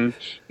to him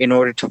in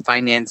order to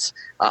finance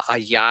a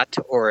yacht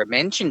or a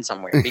mansion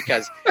somewhere,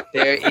 because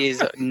there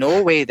is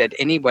no way that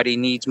anybody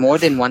needs more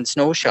than one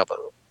snow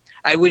shovel.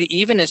 I would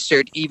even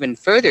assert even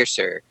further,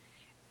 sir,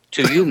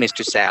 to you,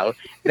 Mr. Sal,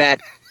 that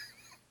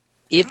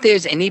if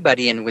there's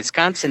anybody in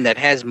Wisconsin that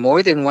has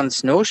more than one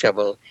snow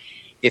shovel,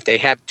 if they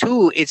have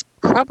two, it's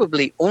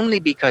probably only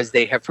because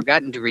they have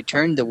forgotten to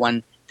return the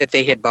one that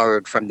they had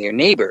borrowed from their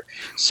neighbor.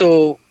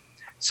 So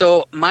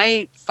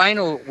my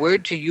final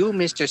word to you,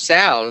 Mr.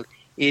 Sal,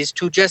 is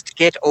to just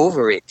get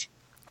over it.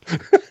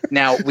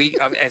 Now, we,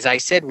 as I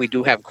said, we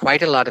do have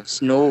quite a lot of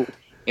snow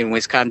in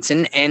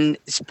Wisconsin, and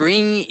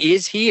spring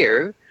is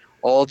here,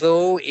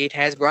 although it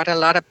has brought a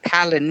lot of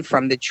pollen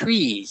from the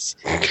trees.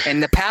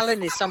 And the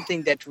pollen is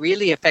something that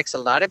really affects a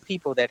lot of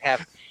people that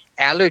have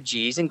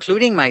allergies,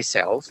 including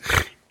myself.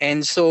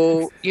 And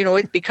so,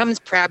 it becomes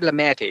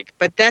problematic,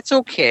 but that's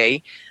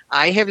okay.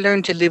 I have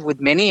learned to live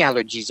with many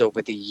allergies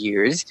over the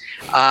years.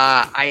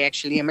 I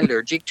actually am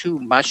allergic to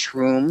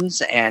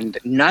mushrooms and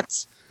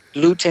nuts,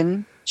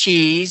 gluten,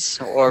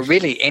 cheese, or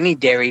really any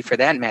dairy for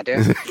that matter.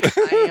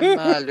 I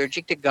am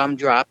allergic to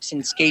gumdrops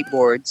and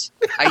skateboards,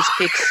 ice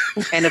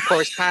picks, and of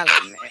course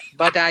pollen.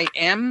 But I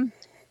am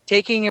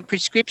taking a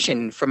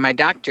prescription from my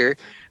doctor.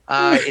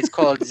 It's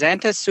called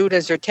Xantha Suda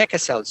Zyrteca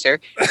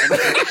Seltzer, and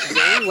it works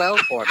very well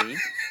for me.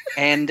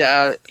 And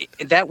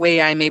that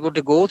way I'm able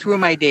to go through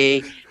my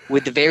day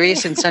with the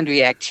various and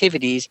sundry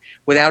activities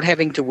without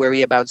having to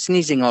worry about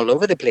sneezing all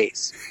over the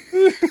place.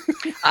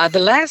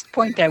 The last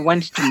point I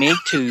wanted to make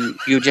to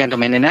you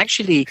gentlemen, and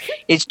actually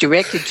it's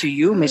directed to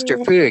you,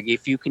 Mr. Ferg,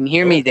 if you can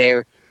hear me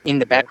there in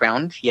the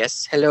background.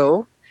 Yes,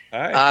 hello.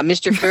 Hi.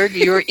 Mr. Ferg,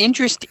 your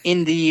interest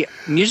in the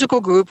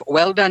musical group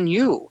Well Done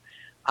You.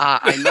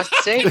 I must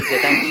say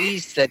that I'm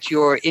pleased that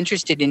you're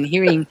interested in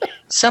hearing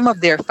some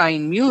of their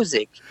fine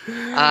music.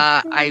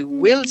 I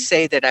will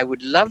say that I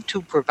would love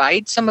to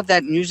provide some of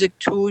that music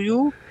to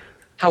you.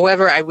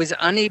 However, I was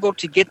unable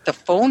to get the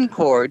phone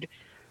cord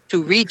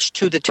to reach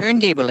to the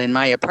turntable in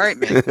my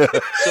apartment.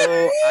 So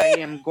I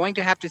am going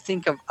to have to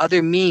think of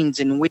other means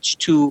in which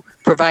to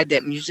provide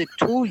that music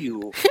to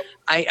you.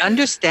 I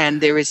understand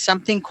there is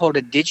something called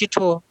a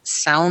digital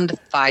sound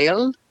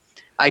file.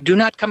 I do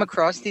not come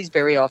across these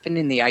very often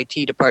in the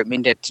IT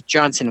department at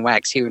Johnson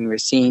Wax here in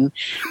Racine,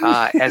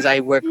 as I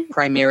work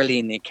primarily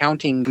in the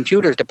accounting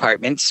computers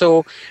department.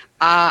 So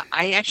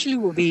I actually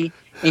will be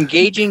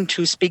engaging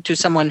to speak to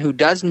someone who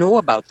does know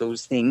about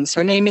those things.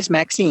 Her name is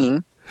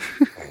Maxine,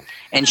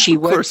 and she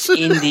works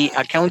in the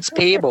accounts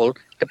payable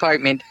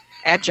department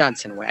at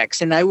Johnson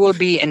Wax. And I will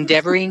be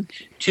endeavoring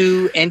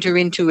to enter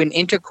into an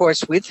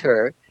intercourse with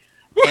her.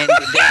 And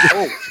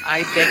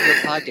I beg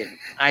your pardon.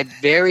 I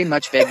very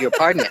much beg your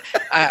pardon.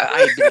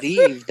 I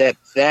believe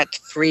that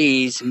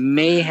phrase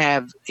may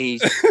have a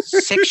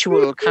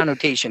sexual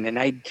connotation, and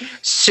I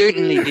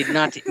certainly did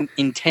not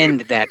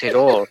intend that at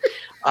all.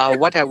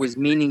 What I was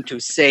meaning to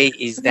say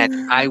is that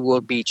I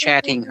will be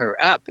chatting her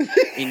up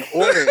in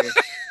order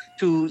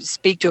to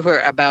speak to her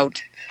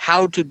about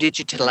how to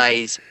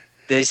digitalize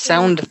the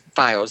sound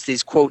files,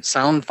 these quote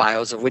sound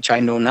files of which I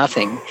know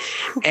nothing.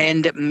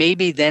 And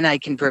maybe then I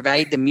can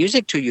provide the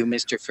music to you,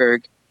 Mr.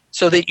 Ferg,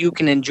 so that you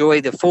can enjoy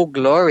the full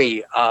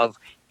glory of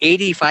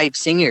 85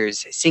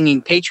 singers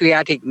singing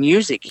patriotic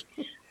music.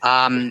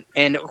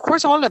 And of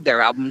course, all of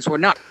their albums were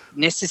not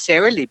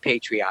necessarily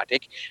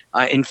patriotic.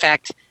 In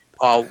fact,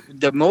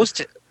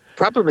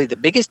 probably the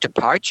biggest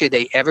departure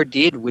they ever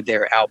did with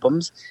their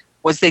albums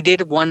was they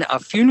did one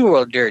of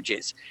funeral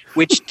dirges,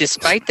 which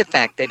despite the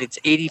fact that it's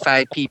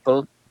 85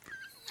 people,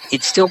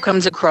 it still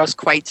comes across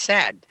quite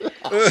sad.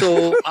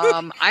 So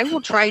I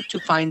will try to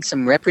find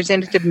some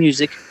representative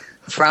music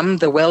from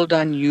the Well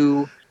Done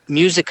You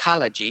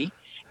musicology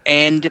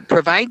and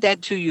provide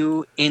that to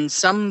you in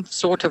some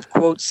sort of,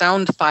 quote,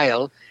 sound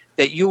file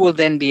that you will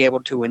then be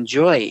able to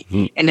enjoy.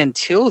 And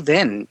until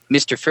then,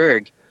 Mr.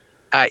 Ferg,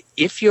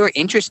 if you're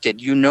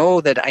interested, you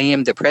know that I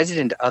am the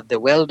president of the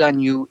Well Done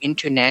You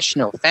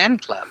International Fan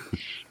Club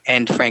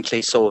and,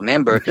 frankly, sole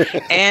member.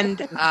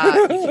 And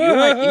if you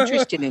are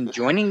interested in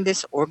joining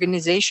this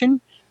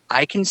organization,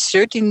 I can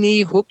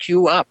certainly hook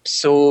you up.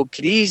 So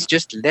please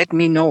just let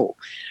me know.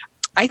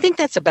 I think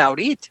that's about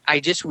it. I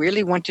just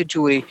really wanted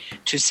to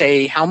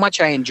say how much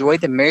I enjoy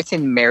the mirth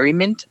and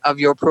merriment of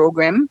your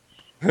program,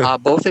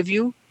 both of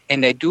you.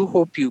 And I do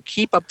hope you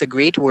keep up the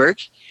great work.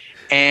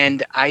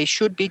 And I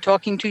should be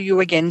talking to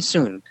you again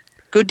soon.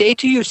 Good day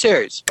to you,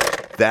 sirs.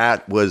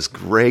 That was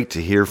great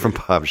to hear from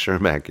Bob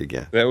Shermack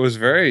again. That was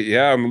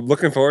I'm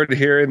looking forward to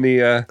hearing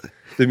the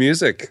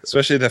music,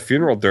 especially the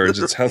funeral dirge.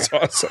 It sounds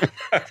awesome.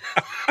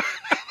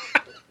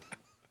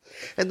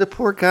 And the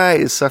poor guy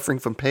is suffering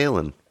from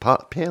Palin.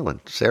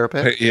 Sarah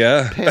Palin?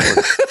 Yeah.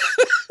 Palin.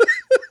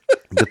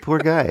 The poor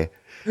guy.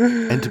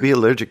 And to be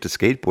allergic to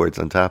skateboards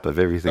on top of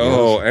everything else.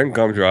 Oh, and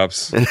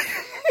gumdrops.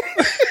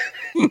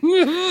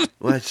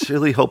 Well, I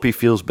really hope he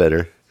feels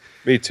better.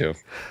 Me too.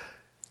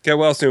 Get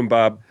well soon,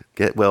 Bob.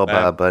 Get well,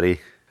 Bob,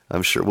 buddy.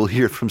 I'm sure we'll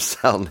hear from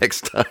Sal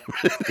next time.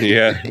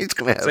 Yeah. He's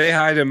gonna have... Say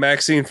hi to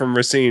Maxine from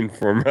Racine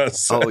from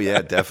us. Oh,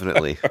 yeah,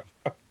 definitely.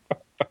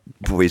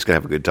 Boy, he's going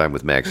to have a good time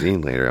with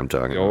Maxine later. I'm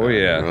talking about. Oh,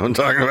 yeah. I'm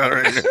talking about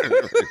right now.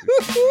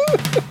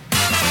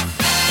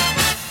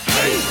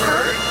 Hey,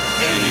 Bert,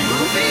 any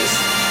movies?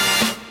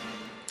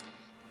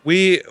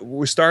 We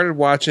started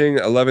watching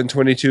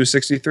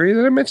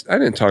 11/22/63. I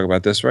didn't talk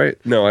about this, right?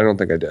 No, I don't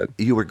think I did.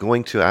 You were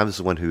going to. I was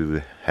the one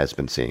who has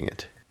been seeing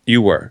it.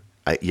 You were.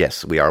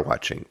 Yes, we are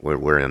watching.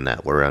 We're in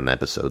that. We're on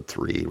episode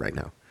 3 right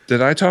now.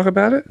 Did I talk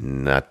about it?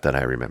 Not that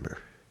I remember.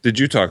 Did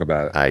you talk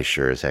about it? I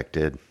sure as heck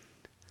did.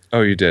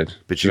 Oh, you did.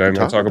 But did I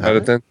not talk about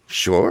it then?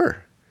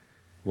 Sure.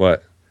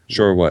 What?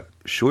 Sure what?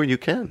 Sure you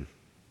can.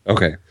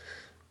 Okay.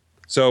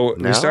 So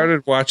Now? we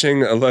started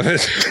watching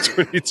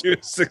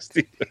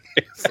 11/22/63.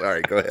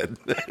 Sorry, go ahead.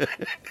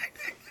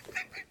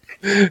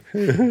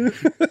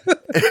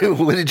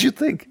 What did you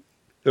think?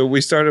 So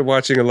we started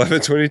watching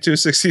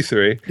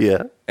 11/22/63.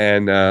 Yeah.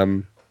 And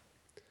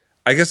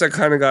I guess I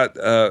kind of got,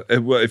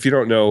 if you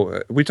don't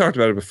know, we talked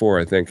about it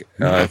before, I think.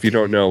 If you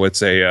don't know, it's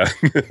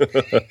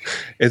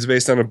it's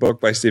based on a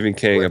book by Stephen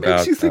King What about.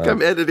 makes you think I'm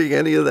editing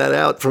any of that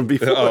out from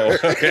before? Oh,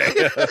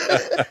 okay.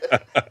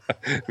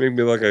 Make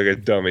me look like a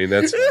dummy.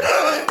 That's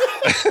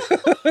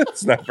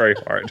it's not very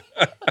hard.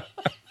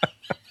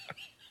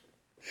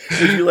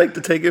 Would you like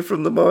to take it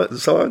from the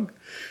song?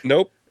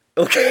 Nope.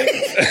 Okay.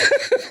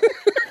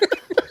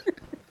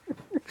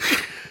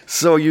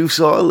 So you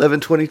saw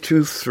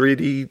 11/22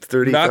 3D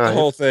 35? Not the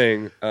whole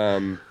thing.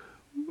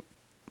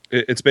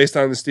 It's based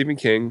on the Stephen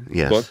King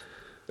book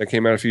that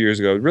came out a few years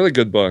ago. Really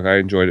good book. I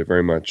enjoyed it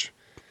very much.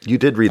 You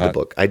did read the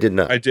book. I did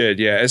not. I did,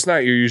 yeah. It's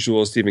not your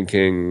usual Stephen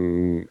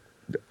King.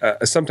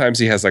 Sometimes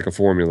he has like a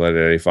formula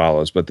that he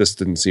follows, but this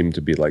didn't seem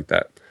to be like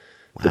that,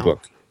 the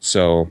book.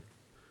 So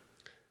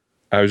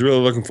I was really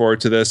looking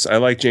forward to this. I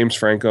like James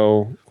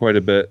Franco quite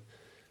a bit.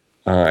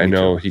 I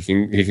know he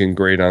can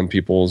grate on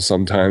people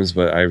sometimes,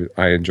 but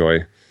I enjoy.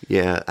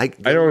 Yeah, I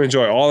don't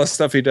enjoy all the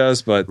stuff he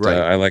does, but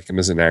I like him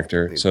as an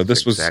actor. So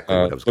this was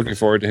looking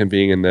forward to him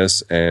being in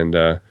this, and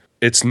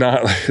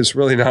it's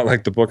really not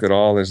like the book at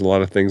all. There's a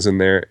lot of things in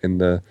there in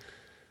the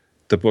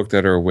book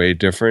that are way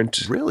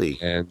different. Really?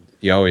 And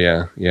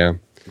yeah.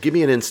 Give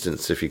me an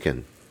instance if you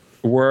can.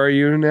 Where are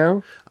you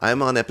now?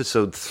 I'm on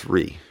episode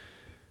 3.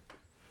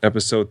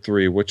 Episode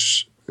 3,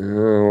 which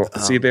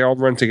see, they all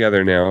run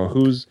together now.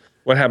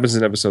 What happens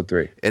in episode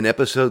 3? In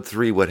episode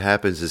 3, what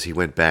happens is he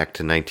went back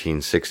to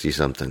 1960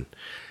 something,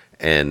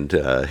 and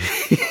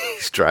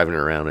he's driving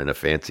around in a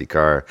fancy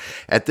car.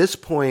 At this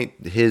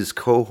point, his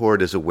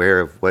cohort is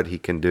aware of what he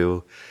can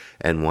do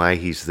and why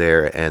he's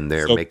there, and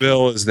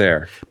Bill is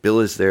there. Bill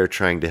is there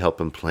trying to help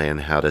him plan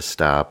how to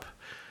stop.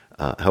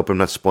 Hope I'm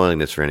not spoiling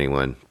this for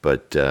anyone,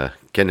 but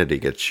Kennedy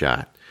gets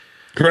shot.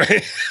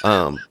 Right.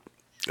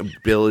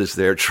 Bill is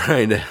there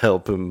trying to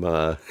help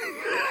him.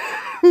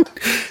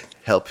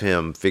 Help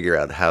him figure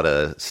out how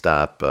to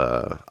stop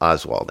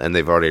Oswald. And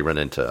they've already run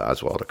into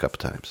Oswald a couple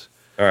times.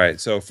 All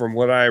right. So from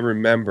what I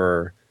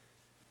remember,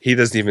 he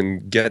doesn't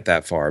even get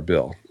that far,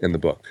 Bill, in the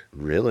book.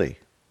 Really?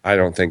 I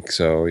don't think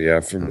so. Yeah.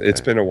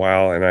 It's been a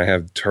while, and I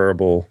have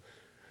terrible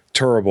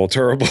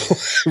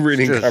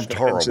reading comprehension.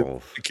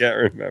 Terrible. I can't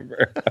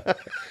remember.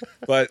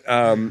 But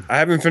I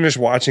haven't finished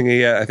watching it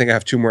yet. I think I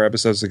have 2 more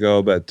episodes to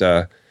go, but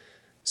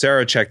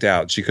Sarah checked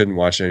out. She couldn't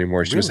watch it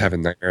anymore. She was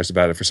having nightmares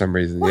about it for some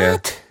reason. What? Yeah.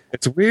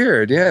 It's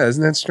weird, yeah.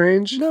 Isn't that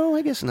strange? No,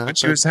 I guess not. But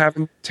she was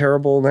having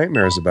terrible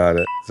nightmares about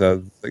it.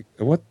 So, like,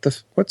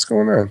 what's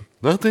going on?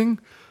 Nothing.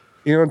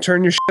 You don't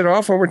turn your shit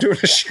off when we're doing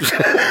a show.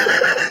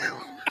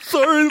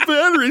 Sorry, the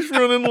battery's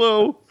running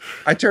low.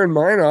 I turned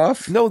mine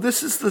off. No,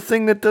 this is the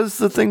thing that does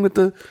the thing with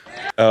the.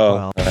 Oh,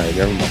 all right,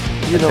 never mind.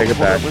 Take it hold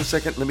back. on 1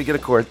 second. Let me get a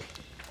cord.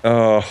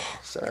 Oh,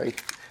 sorry.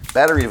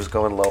 Battery was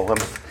going low.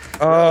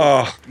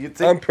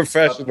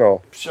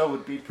 Unprofessional. Show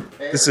would be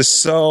prepared. This is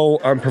so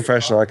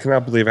unprofessional. I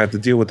cannot believe I have to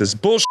deal with this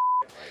bullshit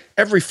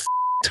every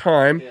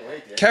time.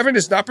 Kevin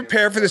is not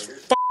prepared for this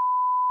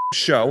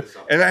show,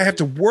 and I have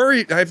to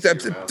worry. I have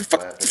to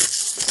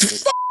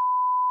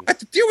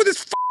deal with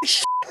this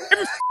shit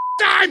every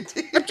time.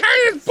 I'm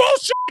tired of this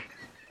bullshit.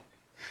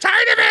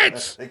 Tired of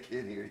it. I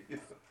can't hear you.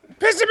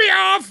 Pissing me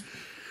off.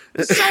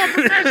 It's so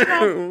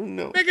unprofessional.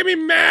 No. Making me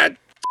mad.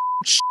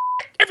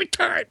 Every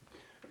time.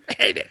 I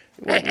hate it.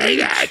 I hate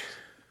it.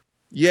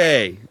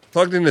 Yay.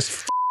 Plugged in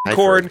this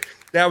cord.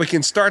 Now we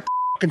can start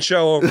the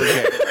show over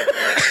again.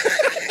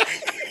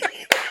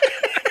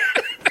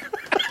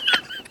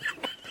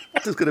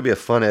 This is going to be a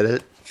fun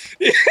edit.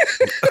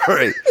 All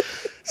right.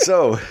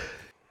 So,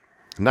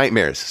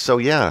 nightmares. So,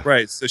 yeah.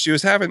 Right. So she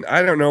was having,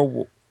 I don't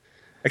know,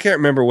 I can't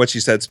remember what she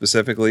said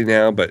specifically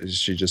now, but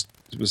she just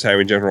was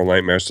having general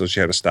nightmares, so she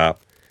had to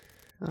stop.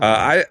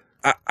 I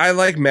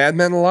like Mad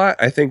Men a lot.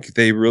 I think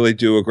they really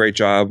do a great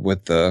job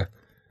with the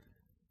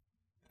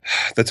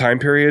time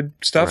period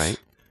stuff. Right.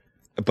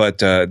 But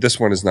this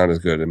one is not as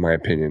good, in my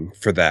opinion,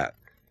 for that.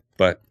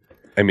 But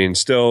I mean,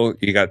 still,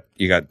 you got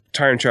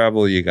time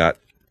travel, you got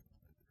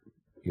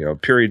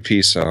period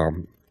piece. So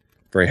I'm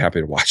very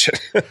happy to watch it.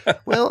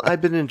 Well,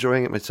 I've been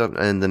enjoying it myself,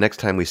 and the next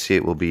time we see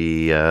it will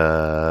be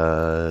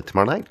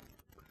tomorrow night.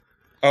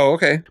 Oh,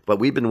 okay. But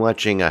we've been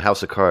watching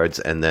House of Cards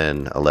and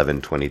then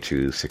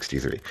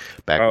 11/22/63.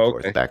 Back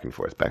and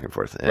forth.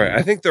 And right.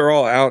 I think they're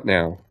all out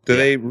now. Do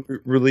they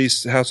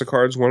release House of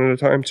Cards one at a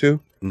time too?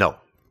 No.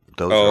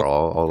 Those are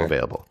all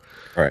available.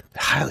 All right.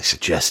 Highly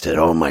suggested.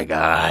 Oh my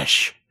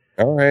gosh.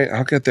 All right.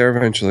 I'll get there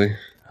eventually.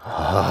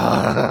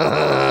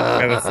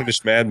 I gotta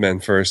finish Mad Men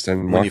first.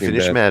 And when you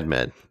finish Mad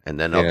Men, and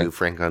then I'll do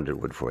Frank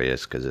Underwood for you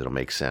because it'll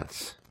make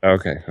sense.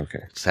 Okay.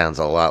 Sounds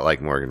a lot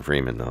like Morgan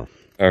Freeman, though.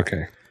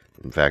 Okay.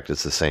 In fact,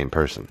 it's the same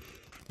person.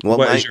 Well,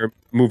 what is your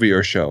movie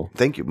or show?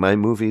 Thank you. My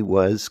movie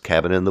was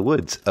Cabin in the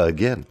Woods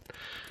again.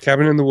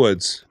 Cabin in the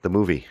Woods. The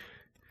movie.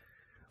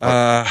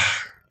 I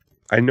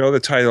know the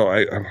title.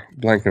 I'm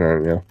blanking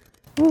on it now.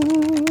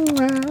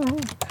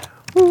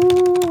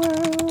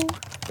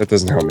 That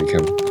doesn't help me,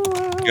 Kevin.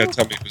 You gotta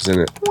tell me who's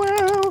in it.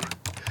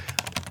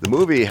 The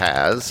movie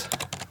has.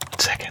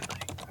 Secondly,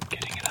 I'm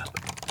getting it up.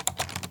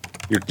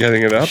 You're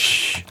getting it up?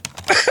 Shh.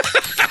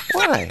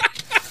 Why?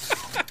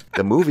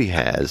 The movie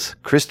has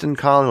Kristen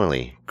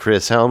Connolly,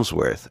 Chris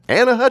Helmsworth,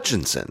 Anna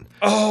Hutchinson.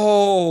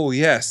 Oh,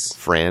 yes.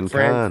 Fran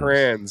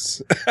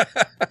Kranz.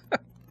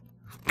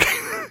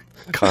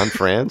 Con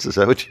Franz? Is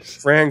that what you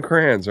said? Fran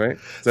Kranz, right?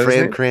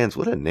 Fran Kranz.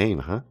 What a name,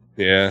 huh?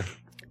 Yeah.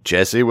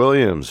 Jesse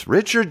Williams,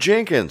 Richard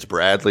Jenkins,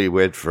 Bradley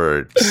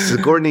Whitford,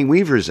 Sigourney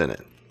Weaver's in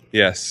it.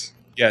 Yes.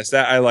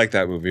 That I like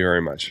that movie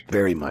very much.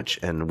 Very much.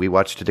 And we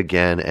watched it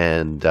again,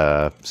 and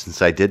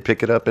since I did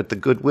pick it up at the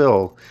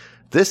Goodwill,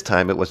 this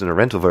time it wasn't a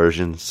rental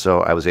version,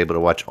 so I was able to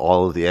watch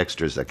all of the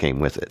extras that came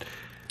with it.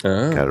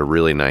 Got a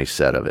really nice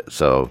set of it.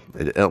 So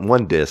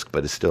one disc,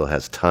 but it still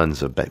has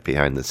tons of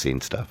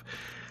behind-the-scenes stuff.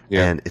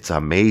 Yeah. And it's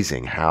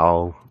amazing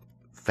how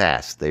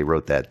fast they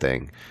wrote that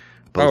thing.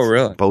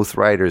 Really? Both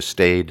writers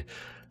stayed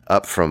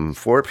up from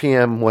 4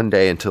 p.m. one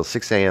day until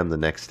 6 a.m. the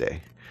next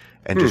day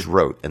and just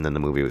wrote, and then the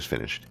movie was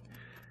finished.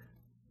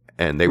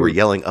 And they were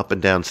yelling up and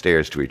down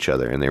stairs to each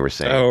other, and they were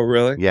saying... Oh,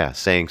 really? Yeah,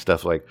 saying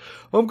stuff like,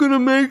 I'm going to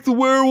make the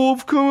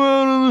werewolf come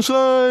out on the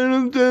side,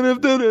 and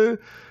then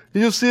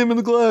you'll see him in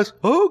the glass.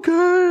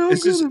 Okay.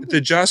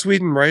 Did Joss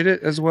Whedon write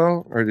it as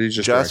well? Or did he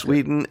just Joss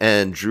Whedon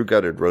and Drew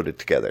Goddard wrote it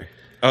together.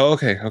 Oh,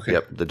 okay.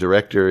 Yep, the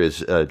director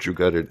is Drew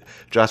Goddard.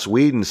 Joss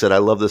Whedon said, I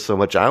love this so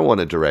much, I want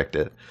to direct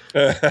it.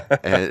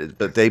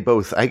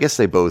 But I guess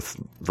they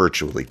both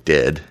virtually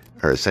did.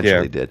 Or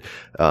essentially did.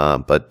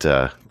 But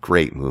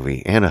great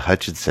movie. Anna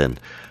Hutchinson.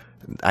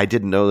 I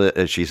didn't know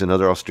that she's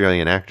another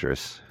Australian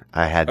actress.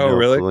 I had no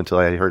clue until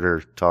I heard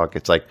her talk.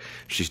 It's like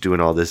she's doing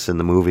all this in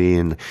the movie,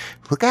 and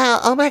look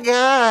out! Oh my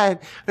God,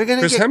 we're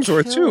gonna Chris get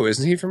Hemsworth killed. too.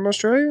 Isn't he from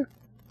Australia?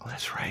 Oh,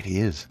 that's right. He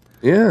is.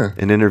 Yeah.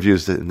 In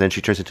interviews, and then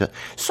she turns into.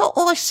 So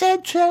I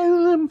said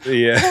to him,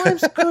 "Yeah."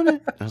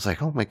 I was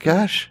like, oh my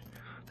gosh,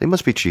 they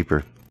must be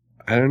cheaper.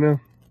 I don't know.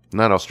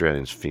 Not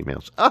Australians,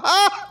 females.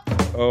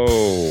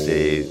 Oh.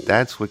 See,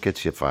 that's what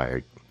gets you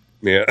fired.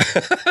 Yeah.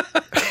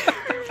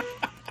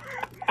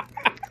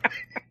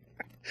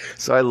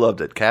 So I loved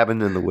it.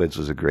 Cabin in the Woods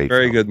was a great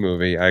Very film. good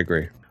movie. I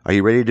agree. Are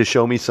you ready to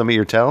show me some of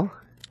your tell?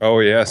 Oh,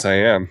 yes, I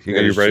am. Are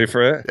you ready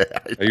for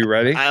it? Are you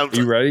ready? Are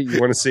you ready? You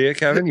want to see it,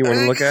 Kevin? You want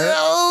to look at it?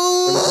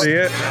 Want to see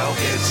it? Now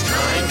it's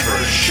time for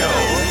show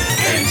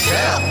and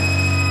tell.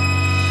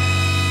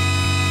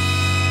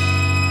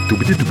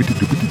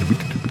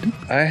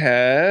 I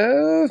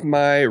have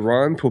my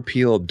Ron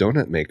Popeil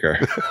donut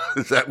maker.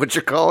 Is that what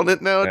you're calling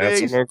it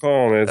nowadays? That's what I'm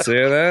calling it. See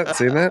that?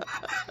 See that?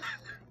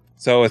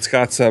 So it's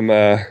got some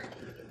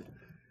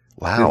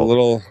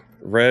little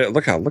red.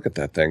 Look at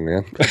that thing,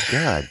 man.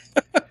 God.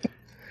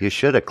 You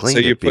should have cleaned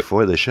it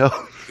before the show.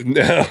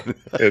 No,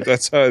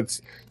 that's how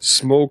it's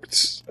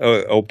smoked,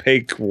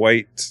 opaque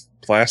white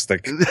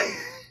plastic.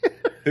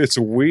 It's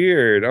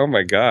weird. Oh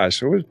my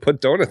gosh. Who would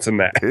put donuts in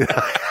that?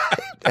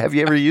 Have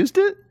you ever used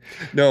it?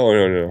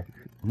 No.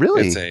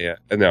 Really? It's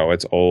no,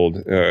 it's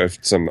old.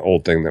 It's some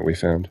old thing that we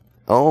found.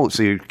 Oh,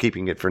 so you're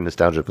keeping it for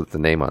nostalgia with the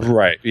name on it.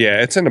 Right.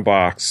 Yeah, it's in a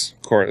box.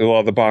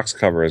 Well, the box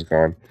cover is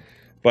gone.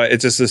 But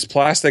it's just this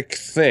plastic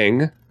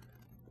thing.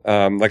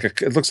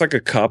 It looks like a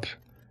cup.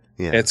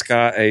 Yeah. It's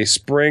got a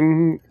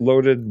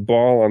spring-loaded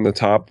ball on the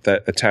top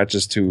that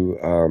attaches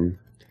to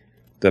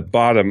the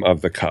bottom of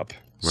the cup.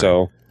 Right.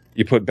 So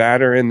you put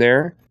batter in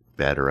there.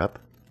 Batter up,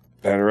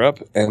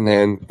 and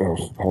then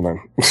hold on.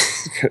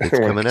 It's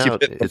coming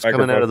out. It's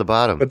coming out of the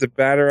bottom. Put the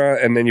batter on,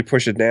 and then you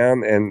push it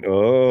down, and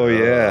oh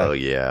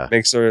yeah,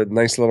 makes a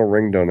nice little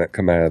ring donut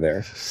come out of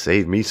there.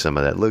 Save me some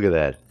of that. Look at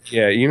that.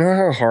 Yeah, you know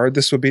how hard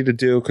this would be to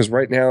do? Because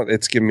right now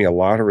it's giving me a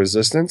lot of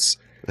resistance.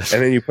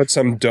 And then you put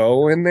some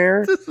dough in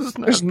there.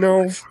 There's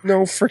no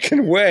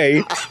freaking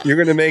way you're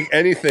going to make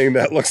anything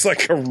that looks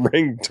like a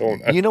ring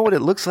donut. You know what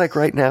it looks like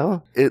right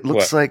now? It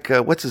looks like,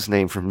 what's his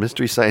name from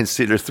Mystery Science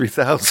Theater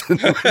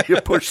 3000?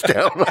 You push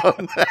down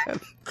on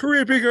that.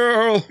 Creepy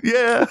girl.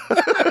 Yeah.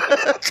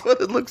 That's what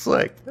it looks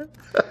like.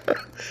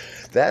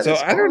 So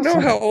I don't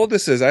know how old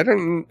this is.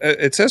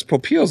 It says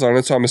Popeil's on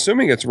it, so I'm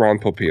assuming it's Ron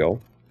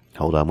Popeil.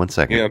 Hold on one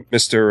second. Yeah,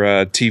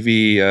 Mr.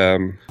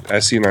 TV,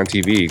 as seen on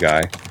TV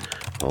guy.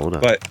 Hold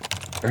on. But,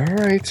 all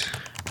right.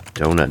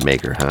 Donut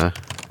maker, huh?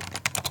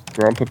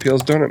 Ron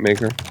Popeil's donut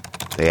maker.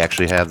 They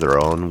actually have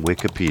their own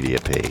Wikipedia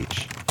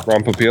page.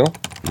 Ron Popeil?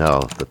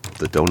 No,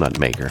 the donut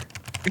maker.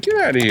 Get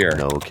out of here.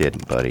 No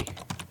kidding, buddy.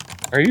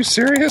 Are you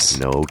serious?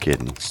 No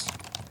kidding.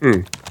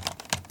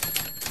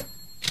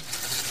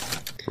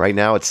 Right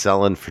now it's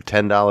selling for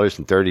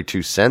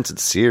 $10.32 at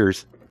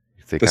Sears.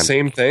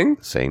 Same thing?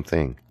 Same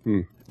thing.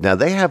 Now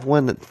they have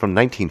one from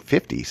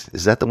 1950s.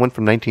 Is that the one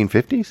from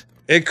 1950s?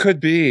 It could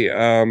be.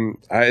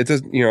 It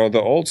does.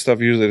 The old stuff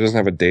usually doesn't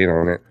have a date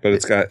on it, but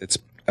it's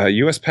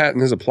U.S.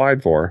 patent is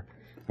applied for.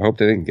 I hope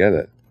they didn't get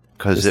it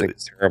because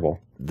it's terrible.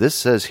 This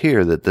says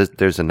here that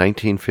there's a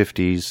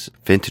 1950s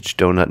vintage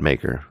donut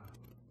maker.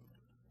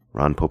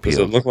 Ron Popeil. Does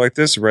it look like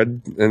this?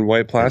 Red and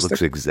white plastic? It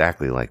looks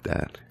exactly like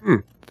that.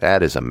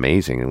 That is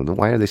amazing.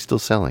 Why are they still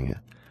selling it?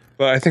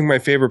 But I think my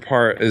favorite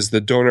part is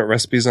the donut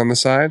recipes on the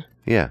side.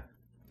 Yeah.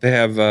 They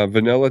have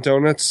vanilla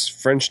donuts,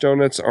 French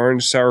donuts,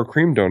 orange sour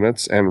cream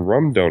donuts, and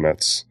rum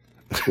donuts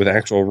with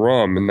actual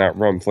rum and not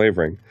rum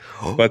flavoring.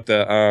 But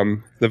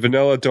the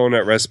vanilla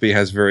donut recipe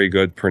has very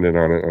good printed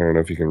on it. I don't know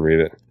if you can read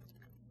it.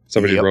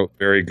 Somebody wrote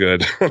very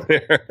good on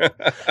there.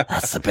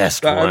 That's the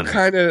best one.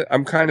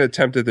 I'm kind of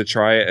tempted to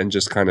try it and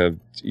just kind of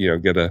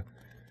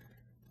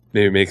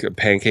maybe make a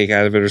pancake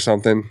out of it or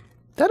something.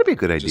 That'd be a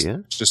good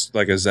idea. Just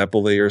like a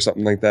Zeppeli or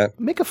something like that.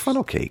 Make a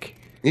funnel cake.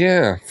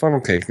 Yeah,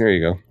 funnel cake. There you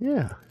go.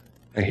 Yeah.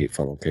 I hate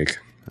funnel cake.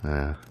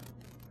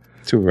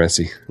 Too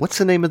messy. What's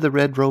the name of the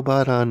red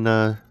robot on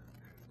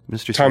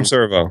Mr. Tom Sanders?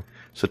 Servo.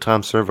 So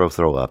Tom Servo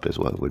throw up is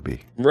what it would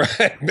be.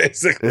 Right,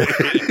 basically.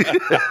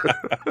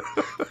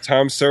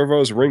 Tom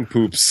Servo's ring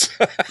poops.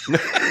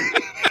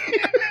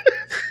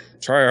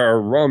 Try our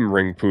rum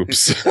ring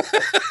poops.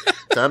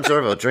 Tom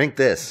Servo, drink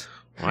this.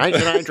 Why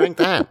should I drink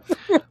that?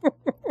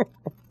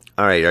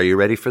 All right, are you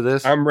ready for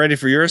this? I'm ready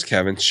for yours,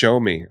 Kevin. Show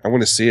me. I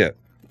want to see it.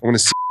 I want to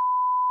see.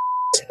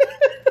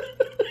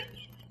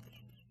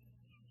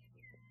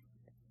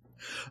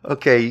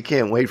 Okay, you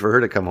can't wait for her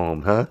to come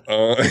home, huh?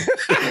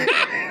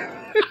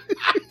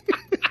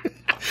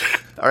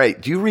 All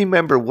right, do you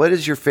remember what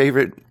is your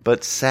favorite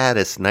but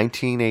saddest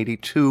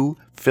 1982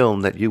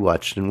 film that you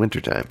watched in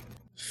wintertime?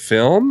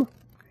 Film?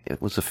 It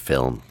was a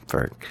film,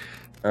 Ferg.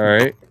 All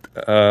right.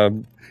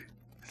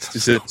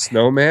 Is it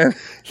Snowman?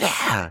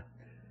 Yeah.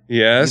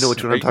 Yes. You know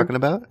which one I'm talking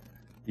about?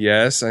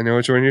 Yes, I know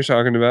which one you're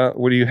talking about.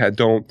 What do you have?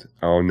 Don't.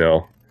 Oh,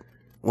 no.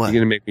 What? You're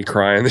going to make me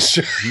cry on this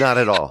show. Not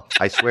at all.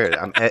 I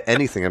swear.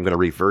 Anything, I'm going to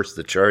reverse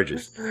the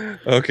charges.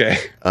 Okay.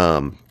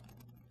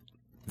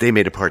 They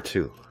made a part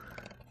 2.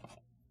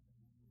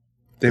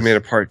 They made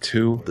a part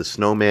 2? The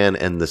Snowman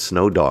and the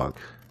Snow Dog.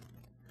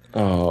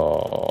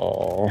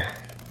 Oh.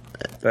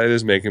 That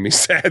is making me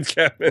sad,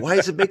 Kevin. Why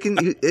is it making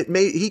you...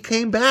 He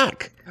came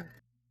back.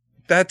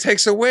 That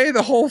takes away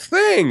the whole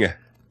thing.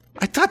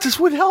 I thought this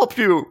would help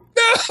you.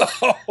 No!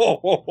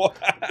 What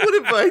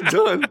have I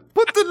done?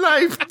 Put the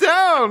knife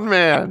down,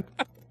 man.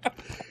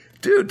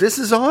 Dude, this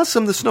is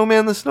awesome. The Snowman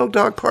and the Snow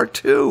Dog Part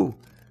 2.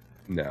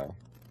 No.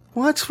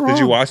 What's wrong? Did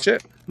you watch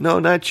it? No,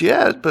 not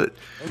yet, but...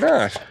 Why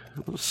not?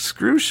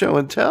 Screw show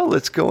and tell.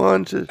 Let's go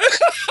on to...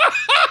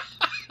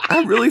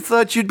 I really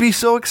thought you'd be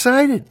so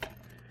excited.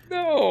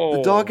 No.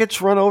 The dog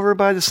gets run over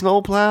by the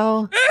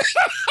snowplow.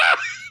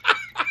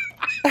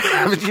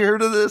 Haven't you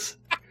heard of this?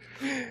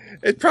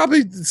 It's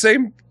probably the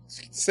same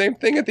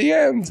thing at the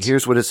end.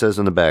 Here's what it says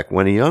on the back.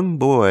 When a young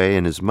boy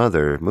and his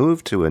mother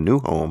move to a new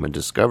home and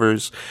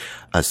discovers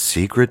a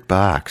secret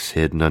box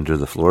hidden under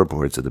the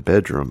floorboards of the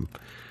bedroom,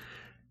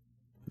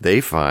 they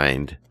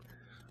find...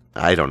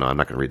 I don't know. I'm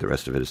not going to read the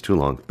rest of it. It's too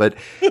long. But...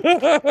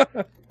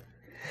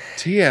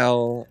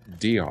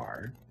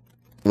 TLDR.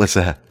 What's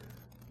that?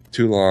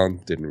 Too long,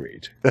 didn't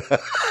read.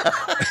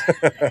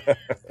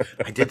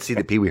 I did see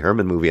the Pee Wee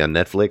Herman movie on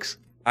Netflix.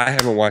 I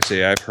haven't watched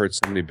it. I've heard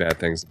so many bad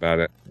things about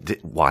it.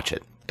 Watch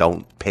it.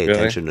 Don't pay Really?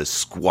 attention to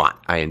squat.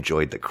 I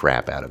enjoyed the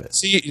crap out of it.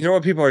 See, you know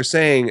what people are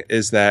saying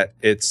is that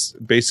it's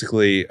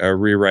basically a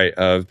rewrite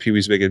of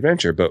Pee-wee's Big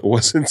Adventure, but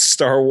wasn't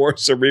Star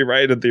Wars a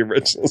rewrite of the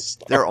original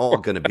Star They're all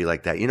going to be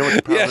like that. You know what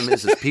the problem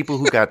is people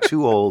who got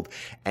too old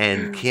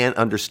and can't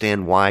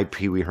understand why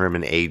Pee Wee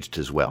Herman aged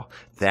as well.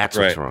 That's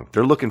what's Right. wrong.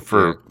 They're looking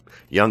for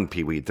young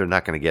Pee Wee. They're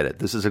not going to get it.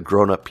 This is a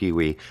grown-up Pee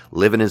Wee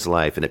living his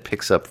life, and it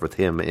picks up with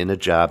him in a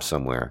job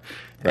somewhere.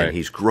 And Right.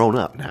 he's grown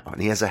up now,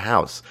 and he has a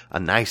house, a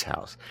nice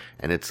house,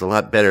 and it's a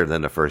lot better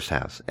than the first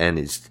house. And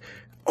it's,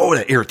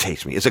 that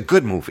irritates me. It's a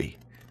good movie.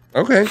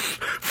 Okay.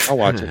 I'll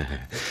watch it.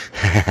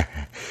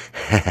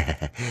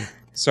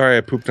 Sorry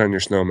I pooped on your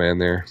snowman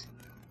there.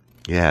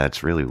 Yeah,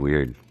 it's really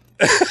weird.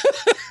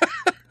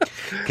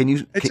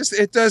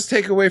 It does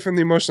take away from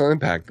the emotional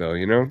impact, though,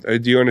 you know?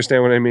 Do you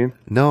understand what I mean?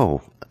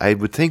 No, I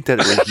would think that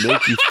it would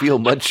make you feel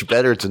much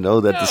better to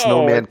know that the No,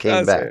 snowman it came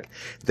doesn't. back.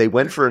 They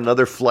went for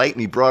another flight, and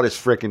he brought his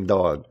frickin'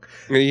 dog.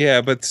 Yeah,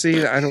 but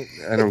see, I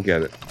don't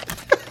get it.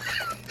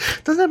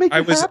 Doesn't that make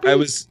you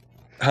happy?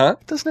 Huh?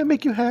 Doesn't that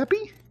make you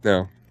happy?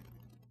 No.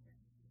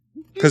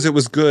 Because it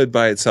was good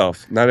by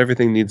itself. Not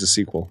everything needs a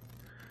sequel.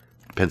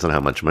 Depends on how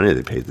much money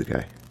they paid the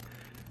guy.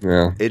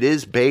 Yeah. It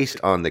is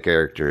based on the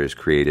characters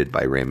created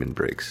by Raymond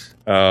Briggs.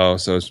 Oh,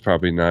 so it's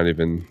probably not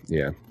even,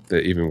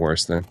 even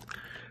worse then.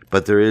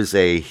 But there is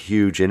a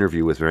huge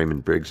interview with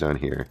Raymond Briggs on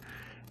here,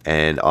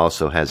 and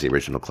also has the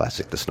original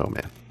classic, The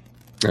Snowman.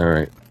 All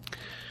right.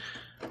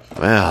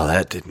 Well,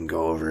 that didn't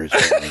go over as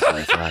well as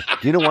I thought.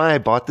 Do you know why I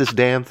bought this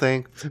damn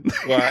thing?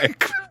 Why?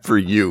 For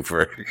you.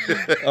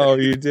 Oh,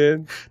 you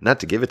did? Not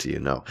to give it to you,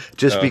 no.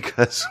 Just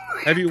because.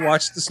 Have you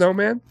watched The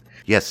Snowman?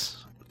 Yes.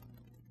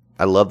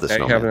 I love The I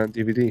Snowman. have it on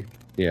DVD.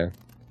 Yeah.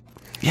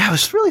 Yeah, I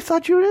really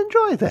thought you would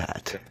enjoy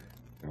that.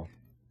 No.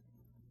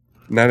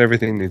 Not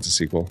everything needs a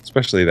sequel,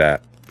 especially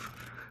that.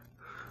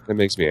 That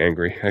makes me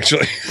angry,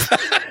 actually.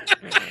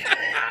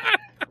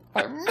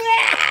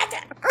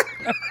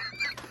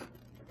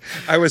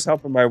 I was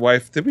helping my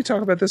wife. Did we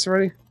talk about this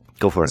already?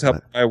 Go for I was it.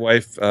 helping my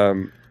wife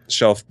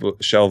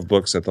shelve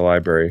books at the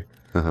library.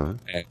 Uh-huh.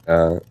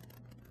 And,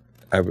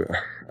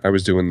 I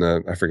was doing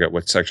I forget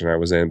what section I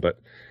was in, but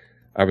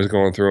I was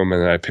going through them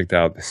and I picked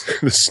out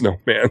the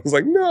snowman. I was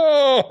like,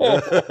 no!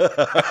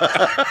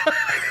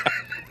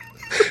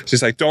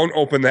 She's like, don't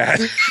open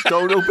that.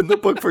 Don't open the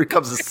book before it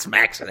comes and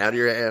smacks it out of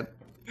your hand.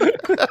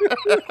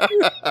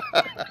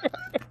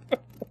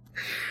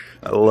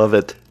 I love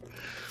it.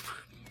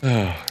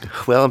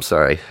 Well, I'm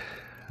sorry.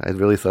 I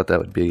really thought that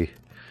would be...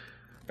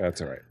 That's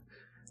all right.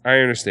 I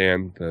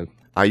understand.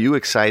 Are you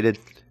excited?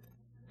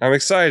 I'm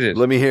excited.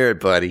 Let me hear it,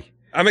 buddy.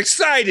 I'm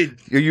excited.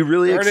 Are you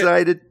really Darn it.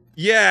 excited?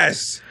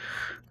 Yes.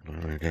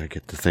 I gotta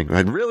get the thing.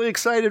 I'm really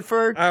excited,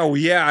 Ferg. Oh,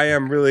 yeah, I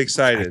am really I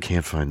excited.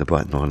 can't find the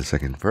button. Hold on a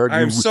second. Ferg,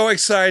 I'm so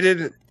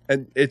excited,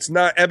 and it's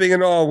not ebbing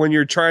at all when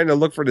you're trying to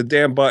look for the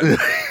damn button.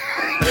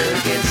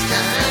 It's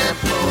time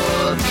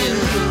for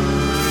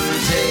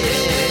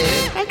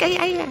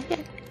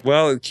music.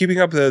 Well, keeping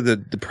up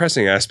the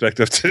depressing aspect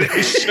of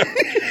today's show.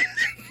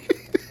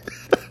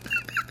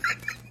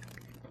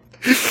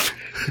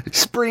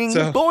 Spring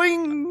So-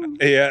 boing.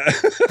 Yeah.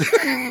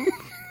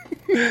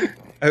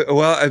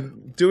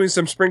 I'm doing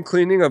some spring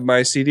cleaning of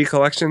my CD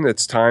collection.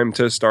 It's time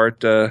to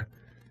start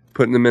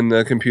putting them in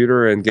the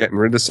computer and getting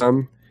rid of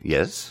some.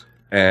 Yes.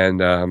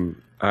 And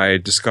I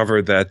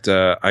discovered that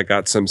I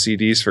got some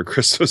CDs for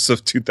Christmas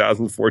of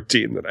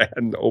 2014 that I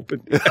hadn't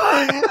opened yet.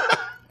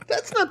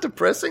 That's not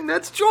depressing.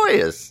 That's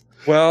joyous.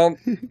 Well,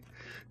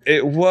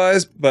 it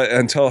was, but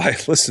until I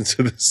listened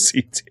to the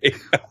CD.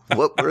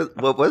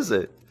 What was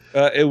it?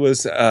 It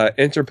was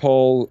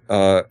Interpol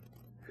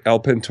El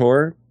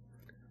Pintor.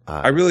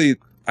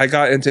 I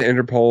got into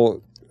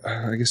Interpol,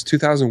 I guess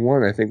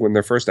 2001, I think, when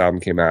their first album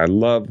came out. I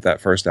loved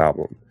that first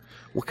album.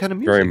 What kind of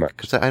music? Very much.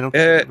 Because I don't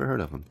think I've ever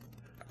heard of them.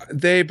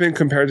 They've been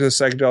compared to the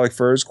Psychedelic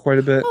Furs quite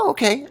a bit. Oh,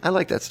 okay. I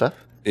like that stuff.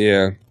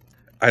 Yeah.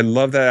 I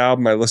love that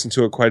album. I listened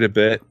to it quite a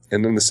bit.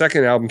 And then the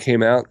second album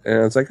came out, and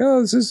I was like,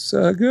 oh, this is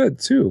good,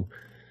 too.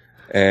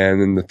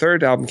 And then the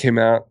third album came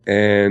out,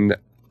 and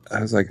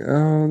I was like,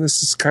 oh,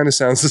 this kind of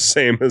sounds the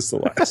same as the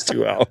last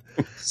two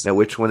albums. Now,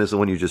 which one is the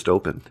one you just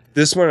opened?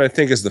 This one, I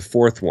think, is the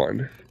fourth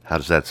one. How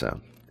does that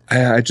sound?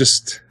 I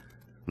just...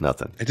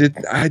 Nothing.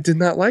 I did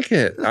not like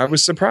it. I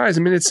was surprised.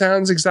 I mean, it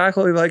sounds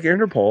exactly like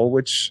Interpol,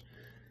 which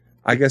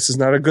I guess is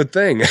not a good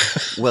thing.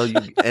 Well,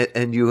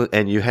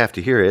 you have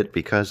to hear it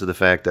because of the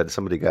fact that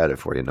somebody got it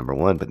for you, number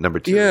one. But number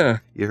two, Yeah.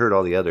 you heard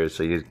all the others,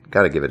 so you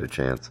got to give it a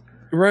chance.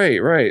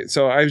 Right.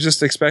 So I was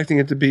just expecting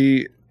it to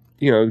be,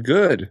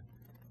 good.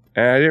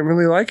 And I didn't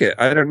really like it.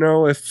 I don't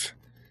know if...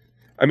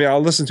 I mean,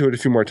 I'll listen to it a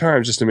few more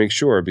times just to make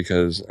sure,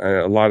 because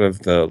a lot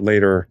of the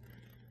later...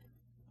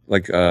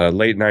 late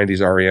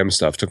 90s REM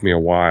stuff took me a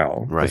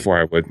while before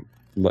I would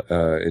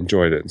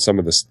enjoyed it. And some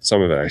of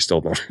it I still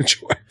don't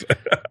enjoy.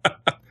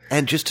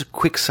 And just a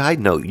quick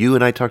side note, you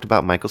and I talked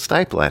about Michael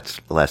Stipe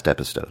last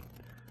episode.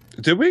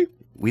 Did we?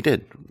 We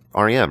did.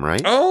 REM,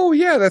 right? Oh,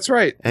 yeah, that's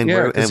right. And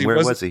yeah, where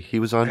was he? He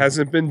was on...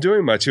 Hasn't been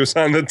doing much. He was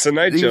on the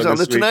Tonight Show. He was on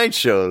the this week Tonight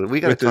Show. We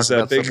got to with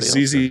talk about his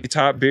big ZZ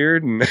Top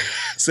beard and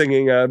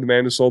singing "The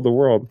Man Who Sold the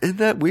World." Isn't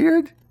that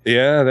weird?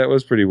 Yeah, that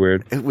was pretty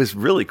weird. It was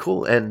really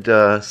cool. And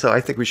so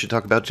I think we should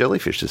talk about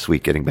Jellyfish this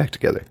week, getting back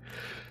together.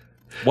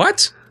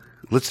 What?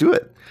 Let's do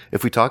it.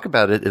 If we talk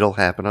about it, it'll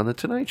happen on the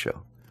Tonight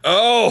Show.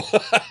 Oh,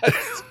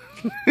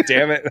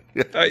 damn it!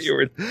 I thought you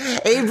were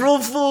April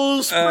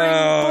Fool's. Spring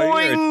you're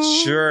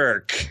boing. a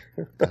jerk.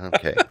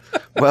 Okay.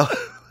 Well,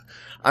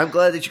 I'm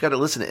glad that you got to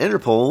listen to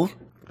Interpol.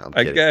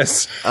 I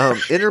guess.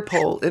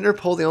 Interpol.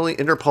 The only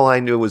Interpol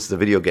I knew was the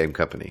video game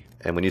company.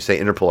 And when you say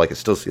Interpol, I can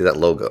still see that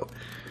logo.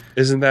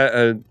 Isn't that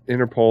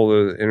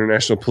Interpol, the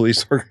International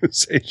Police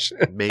Organization?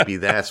 Maybe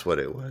that's what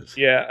it was.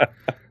 Yeah.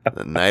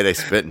 The night I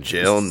spent in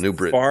jail in New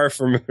Britain. Far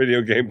from a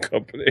video game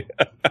company.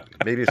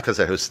 Maybe it's because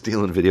I was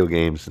stealing video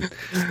games.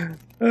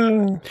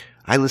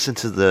 I listened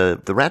to the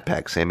Rat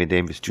Pack, Sammy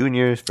Davis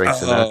Jr., Frank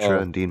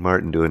Sinatra, and Dean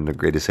Martin doing the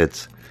greatest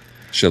hits.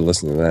 Should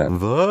listen to that.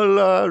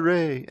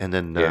 Volare. And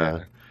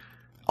then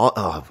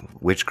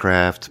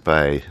Witchcraft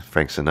by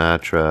Frank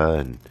Sinatra,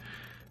 and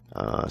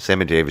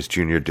Sammy Davis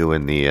Jr.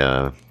 doing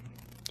the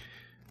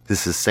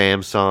This Is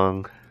Sam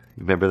song.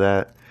 You remember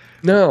that?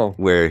 No.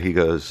 Where he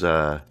goes...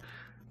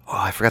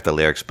 I forgot the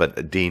lyrics,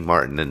 but Dean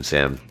Martin and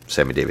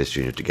Sammy Davis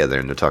Jr. together,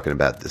 and they're talking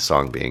about the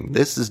song being,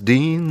 "This is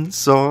Dean's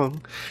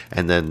song,"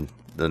 and then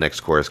the next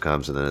chorus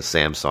comes, and then a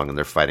Sam song, and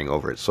they're fighting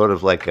over it. Sort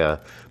of like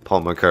a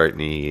Paul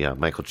McCartney,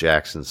 Michael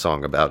Jackson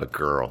song about a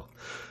girl.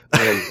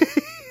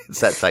 It's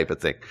that type of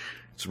thing.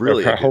 It's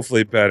really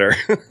hopefully better.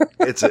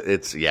 it's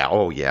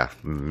a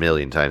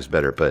million times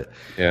better. But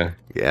yeah.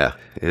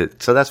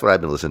 So that's what I've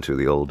been listening to.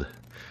 The old.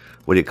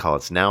 What do you call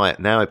it? So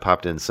now I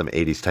popped in some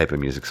 80s type of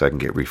music so I can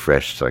get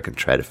refreshed, so I can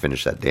try to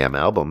finish that damn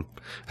album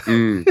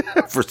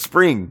for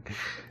spring.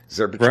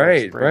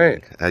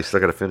 Right. I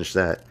still got to finish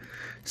that.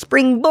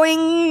 Spring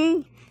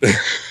boing.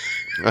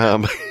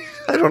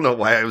 I don't know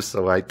why I was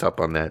so hyped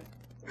up on that.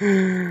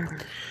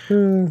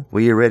 Were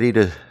you ready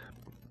to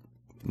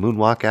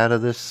moonwalk out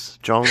of this,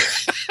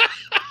 Jones?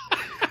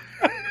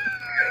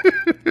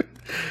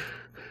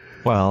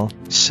 Well,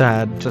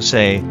 sad to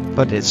say,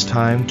 but it's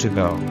time to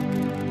go.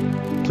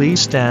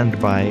 Please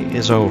Stand By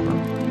is over.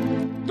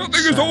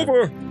 Nothing is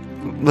over!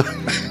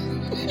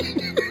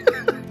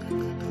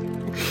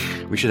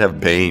 We should have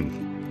Bane.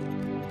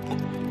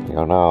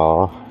 You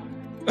know.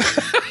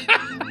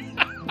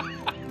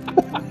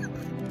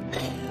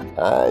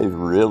 I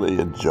really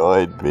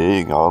enjoyed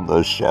being on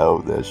the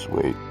show this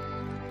week.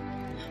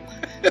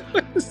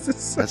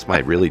 That's my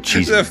really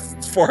cheesy...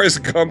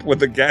 Forrest Gump with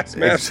the gas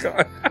mask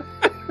on.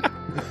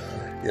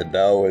 You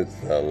know,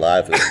 it's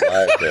life is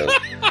life.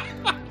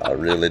 I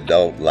really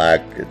don't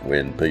like it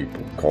when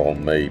people call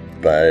me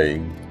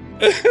Bang.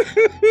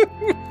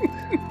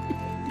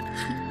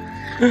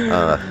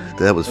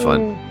 That was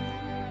fun.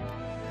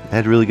 I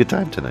had a really good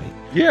time tonight.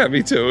 Yeah,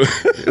 me too.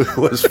 It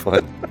was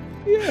fun.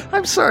 Yeah.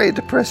 I'm sorry I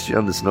depressed you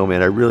on the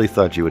snowman. I really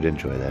thought you would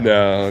enjoy that.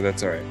 No,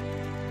 that's all right.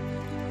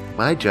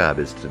 My job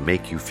is to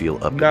make you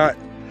feel up. Not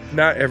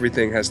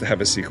everything has to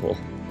have a sequel.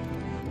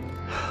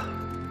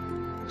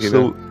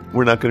 So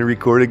we're not going to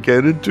record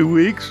again in 2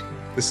 weeks?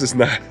 This is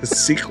not a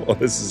sequel.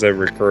 This is a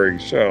recurring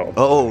show.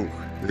 Oh.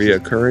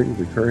 Recurring?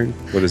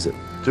 What is it?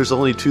 There's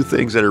only two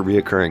things that are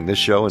reoccurring. This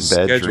show and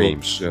Bad Scheduled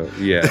Dreams. Show.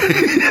 Yeah.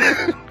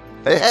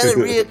 I had a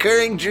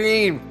reoccurring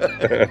dream.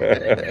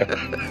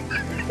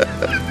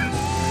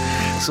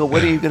 So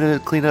what are you going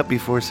to clean up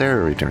before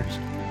Sarah returns?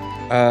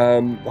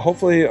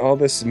 Hopefully all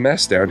this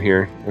mess down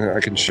here, I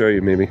can show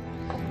you maybe.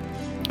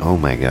 Oh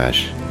my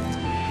gosh.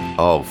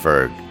 Oh,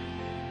 Ferg.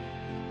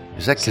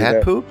 Is that See cat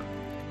that? poop?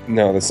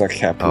 No, that's not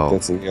cat poop. Oh.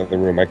 That's in the other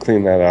room. I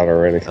cleaned that out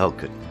already. Oh,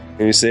 good.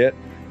 Can you see it?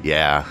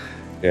 Yeah.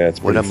 Yeah,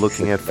 it's What pretty I'm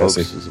looking at, folks,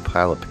 messy. is a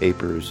pile of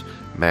papers,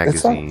 It's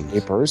magazines. not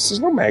papers.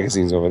 There's no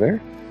magazines over there.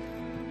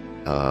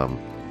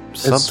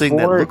 Something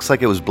that for- looks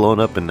like it was blown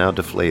up and now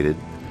deflated.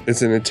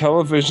 It's in a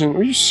television.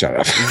 Will you shut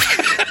up?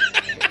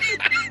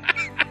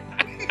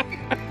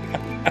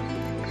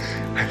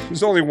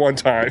 There's only one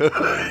time.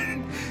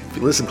 If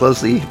you listen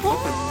closely,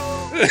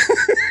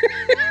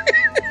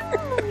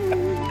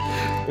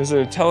 There's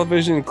a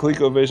television,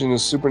 ColecoVision, a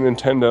Super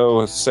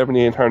Nintendo, a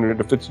 7800,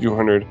 a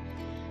 5200,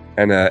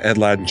 and a Ed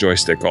Ladd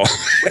joystick. All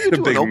what are you a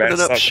doing, big opening mess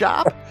up up.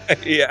 shop?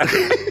 Yeah.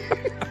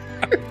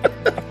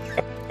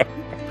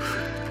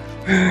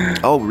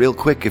 Oh, real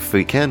quick, if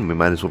we can, we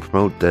might as well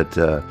promote that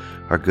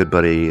our good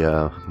buddy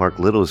Mark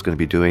Little is going to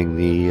be doing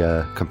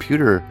the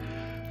computer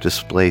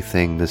display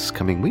thing this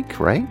coming week,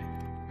 right?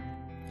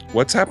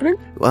 What's happening?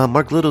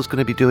 Mark Little's going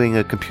to be doing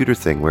a computer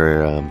thing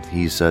where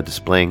he's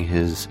displaying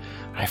his...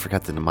 I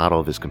forgot the model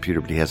of his computer,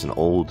 but he has an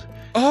old...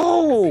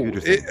 Oh, computer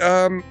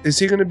thing. is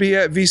he going to be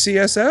at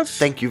VCSF?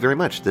 Thank you very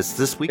much.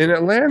 This week In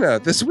Atlanta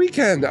this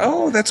weekend.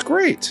 Oh, that's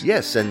great.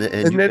 Yes, and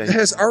And you it guys-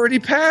 has already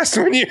passed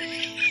when you...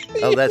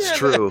 Oh, that's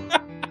true.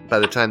 By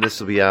the time this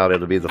will be out,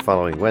 it'll be the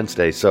following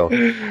Wednesday. So,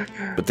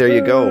 but there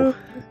you go.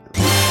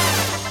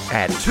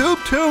 At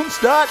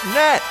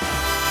TubeTunes.net.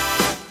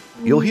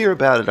 You'll hear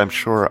about it, I'm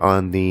sure,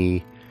 on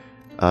the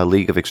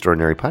League of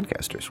Extraordinary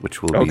Podcasters,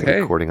 which we'll be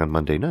Okay. recording on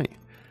Monday night.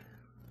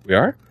 We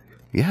are?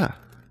 Yeah.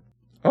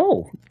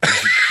 Oh.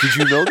 Did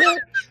you know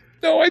that?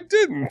 No, I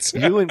didn't.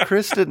 You and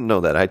Chris didn't know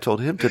that. I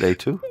told him today,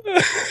 too.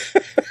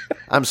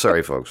 I'm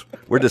sorry, folks.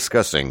 We're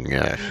discussing.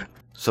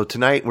 So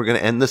tonight, we're going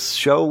to end this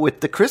show with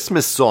the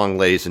Christmas song,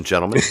 ladies and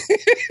gentlemen.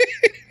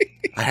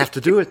 I have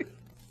to do it.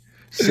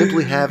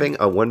 Simply Having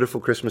a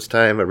Wonderful Christmas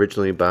Time,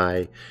 originally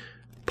by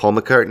Paul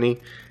McCartney.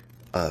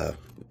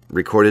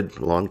 Recorded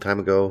a long time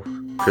ago,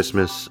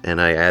 Christmas, and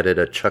I added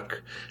a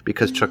Chuck,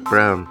 because Chuck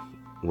Brown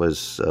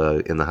was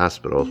in the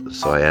hospital,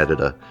 so I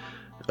added a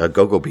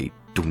go-go beat.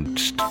 Cool.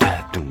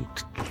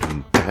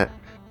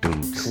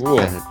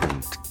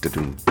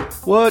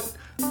 What?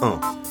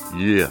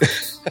 Yeah.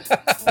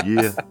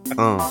 Yeah.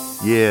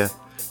 Yeah.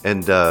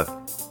 And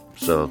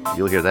so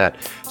you'll hear that.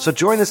 So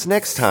join us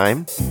next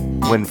time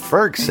when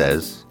Ferg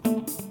says...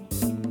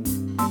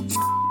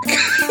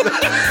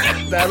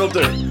 That'll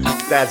do.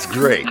 That's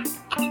great.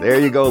 There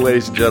you go,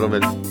 ladies and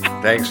gentlemen.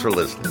 Thanks for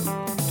listening.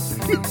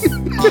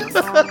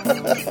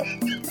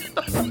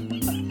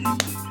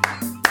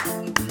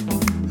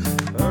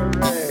 All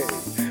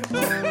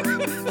right.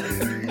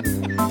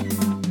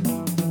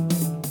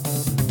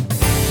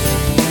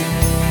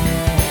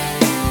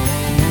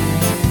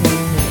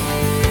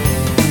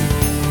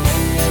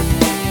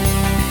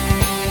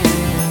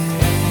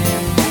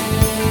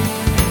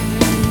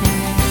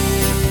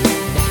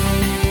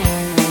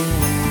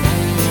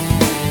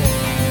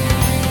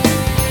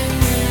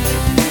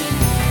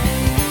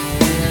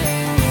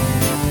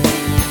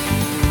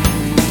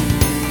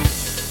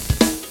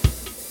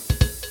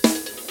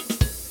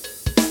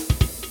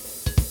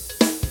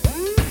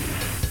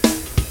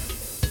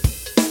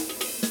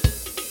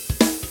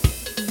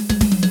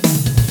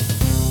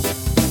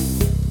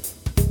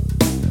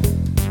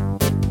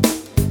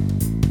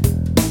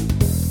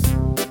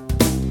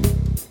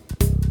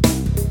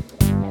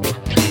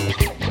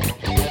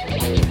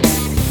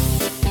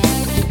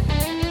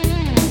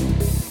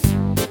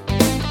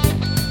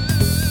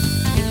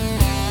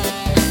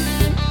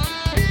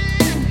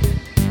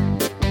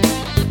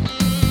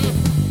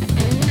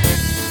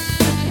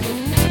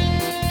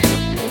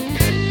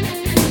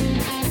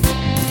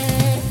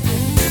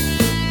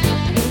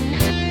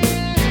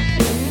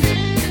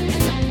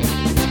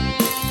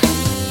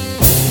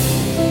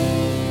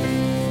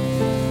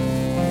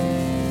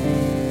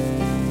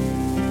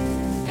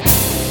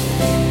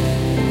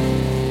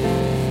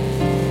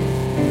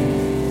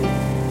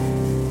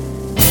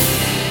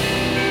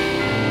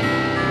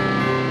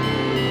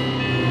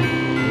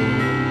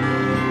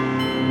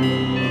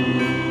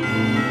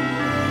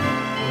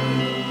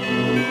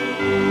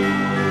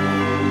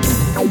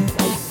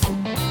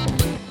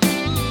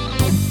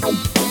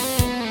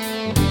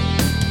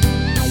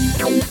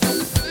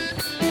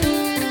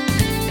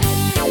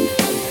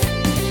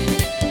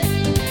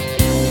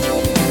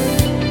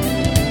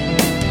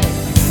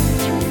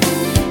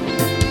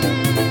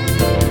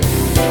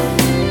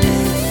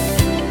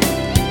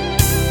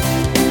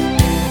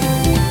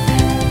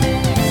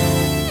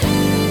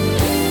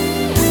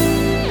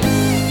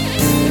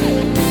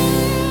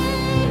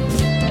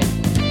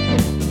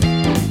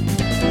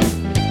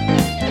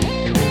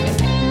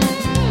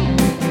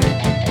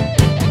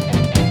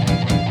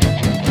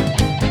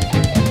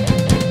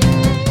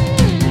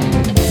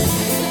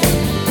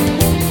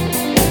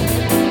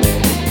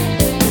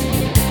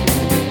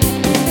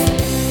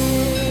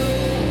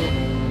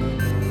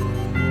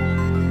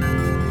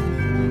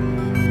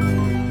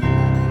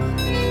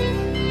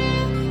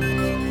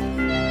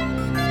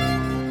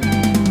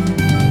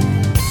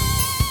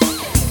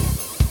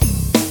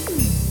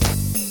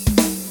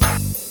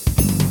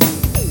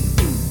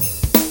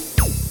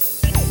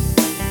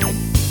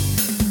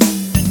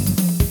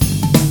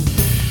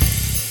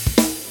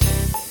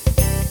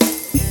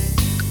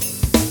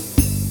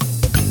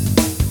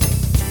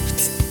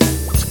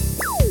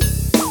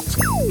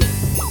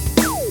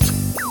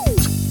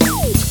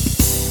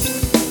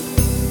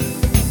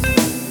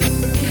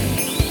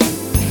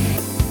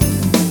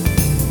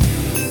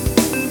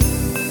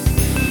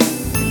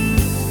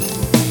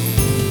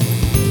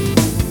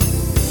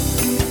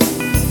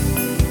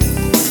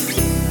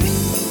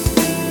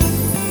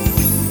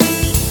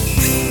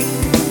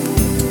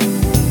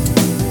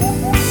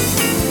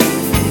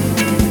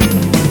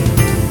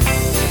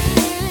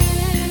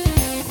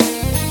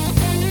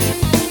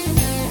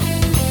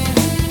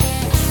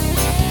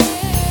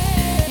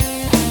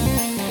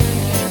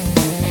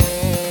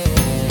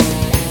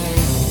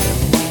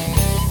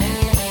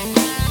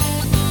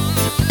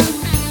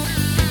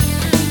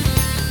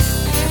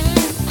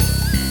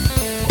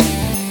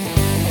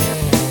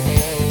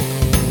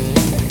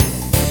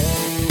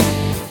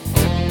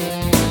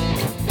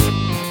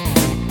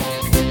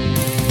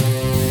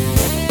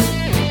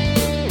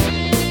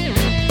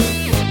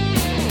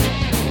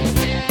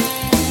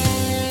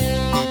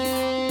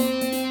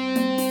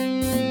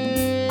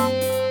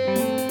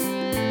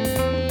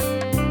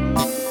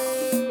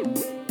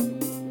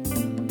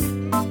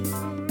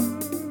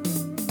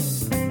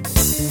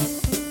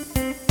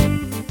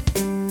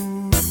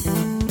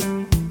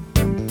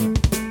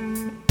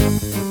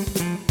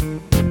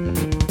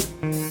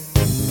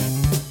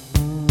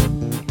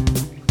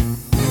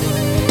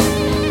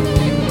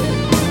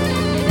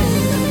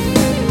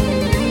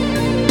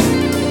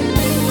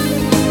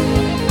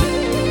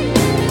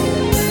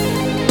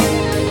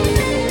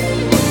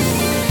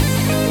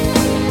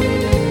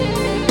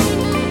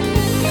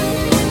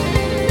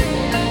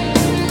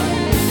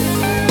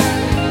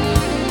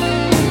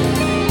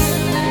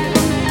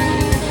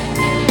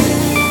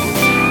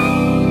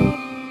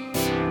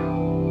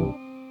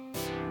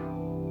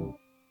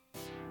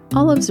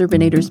 All of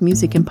Zerbinator's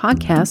music and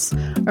podcasts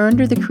are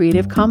under the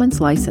Creative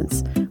Commons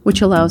license,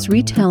 which allows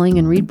retelling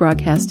and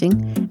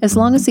rebroadcasting as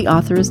long as the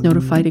author is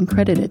notified and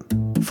credited.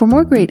 For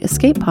more great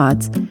escape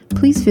pods,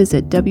 please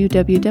visit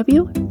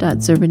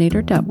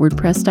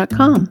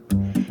www.zerbinator.wordpress.com.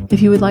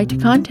 If you would like to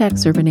contact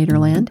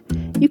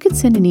Zerbinatorland, you can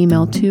send an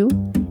email to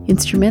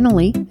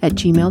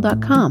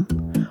instrumentally@gmail.com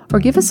or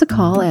give us a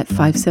call at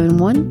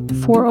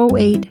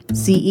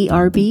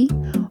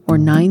 571-408-ZERB or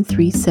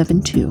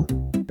 9372.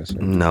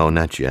 No,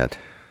 not yet.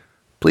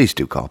 Please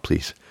do call,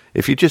 please.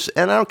 If you just,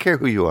 and I don't care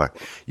who you are,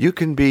 you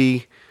can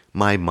be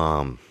my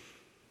mom.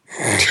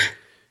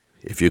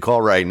 If you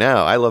call right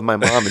now, I love my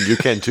mom and you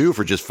can too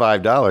for just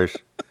 $5.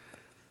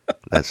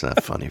 That's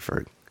not funny,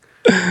 Ferg.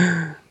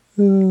 I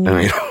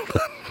mean,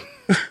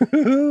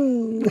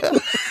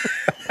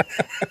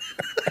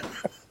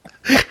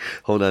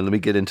 hold on, let me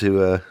get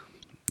into,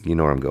 you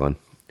know where I'm going.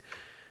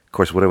 Of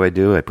course, what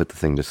do? I put the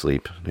thing to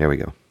sleep. There we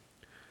go.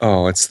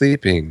 Oh, it's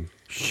sleeping.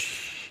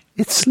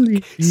 It's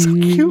sleeping. So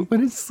cute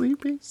when it's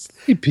sleeping.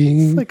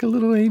 Sleeping. It's like a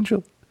little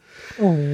angel. Oh.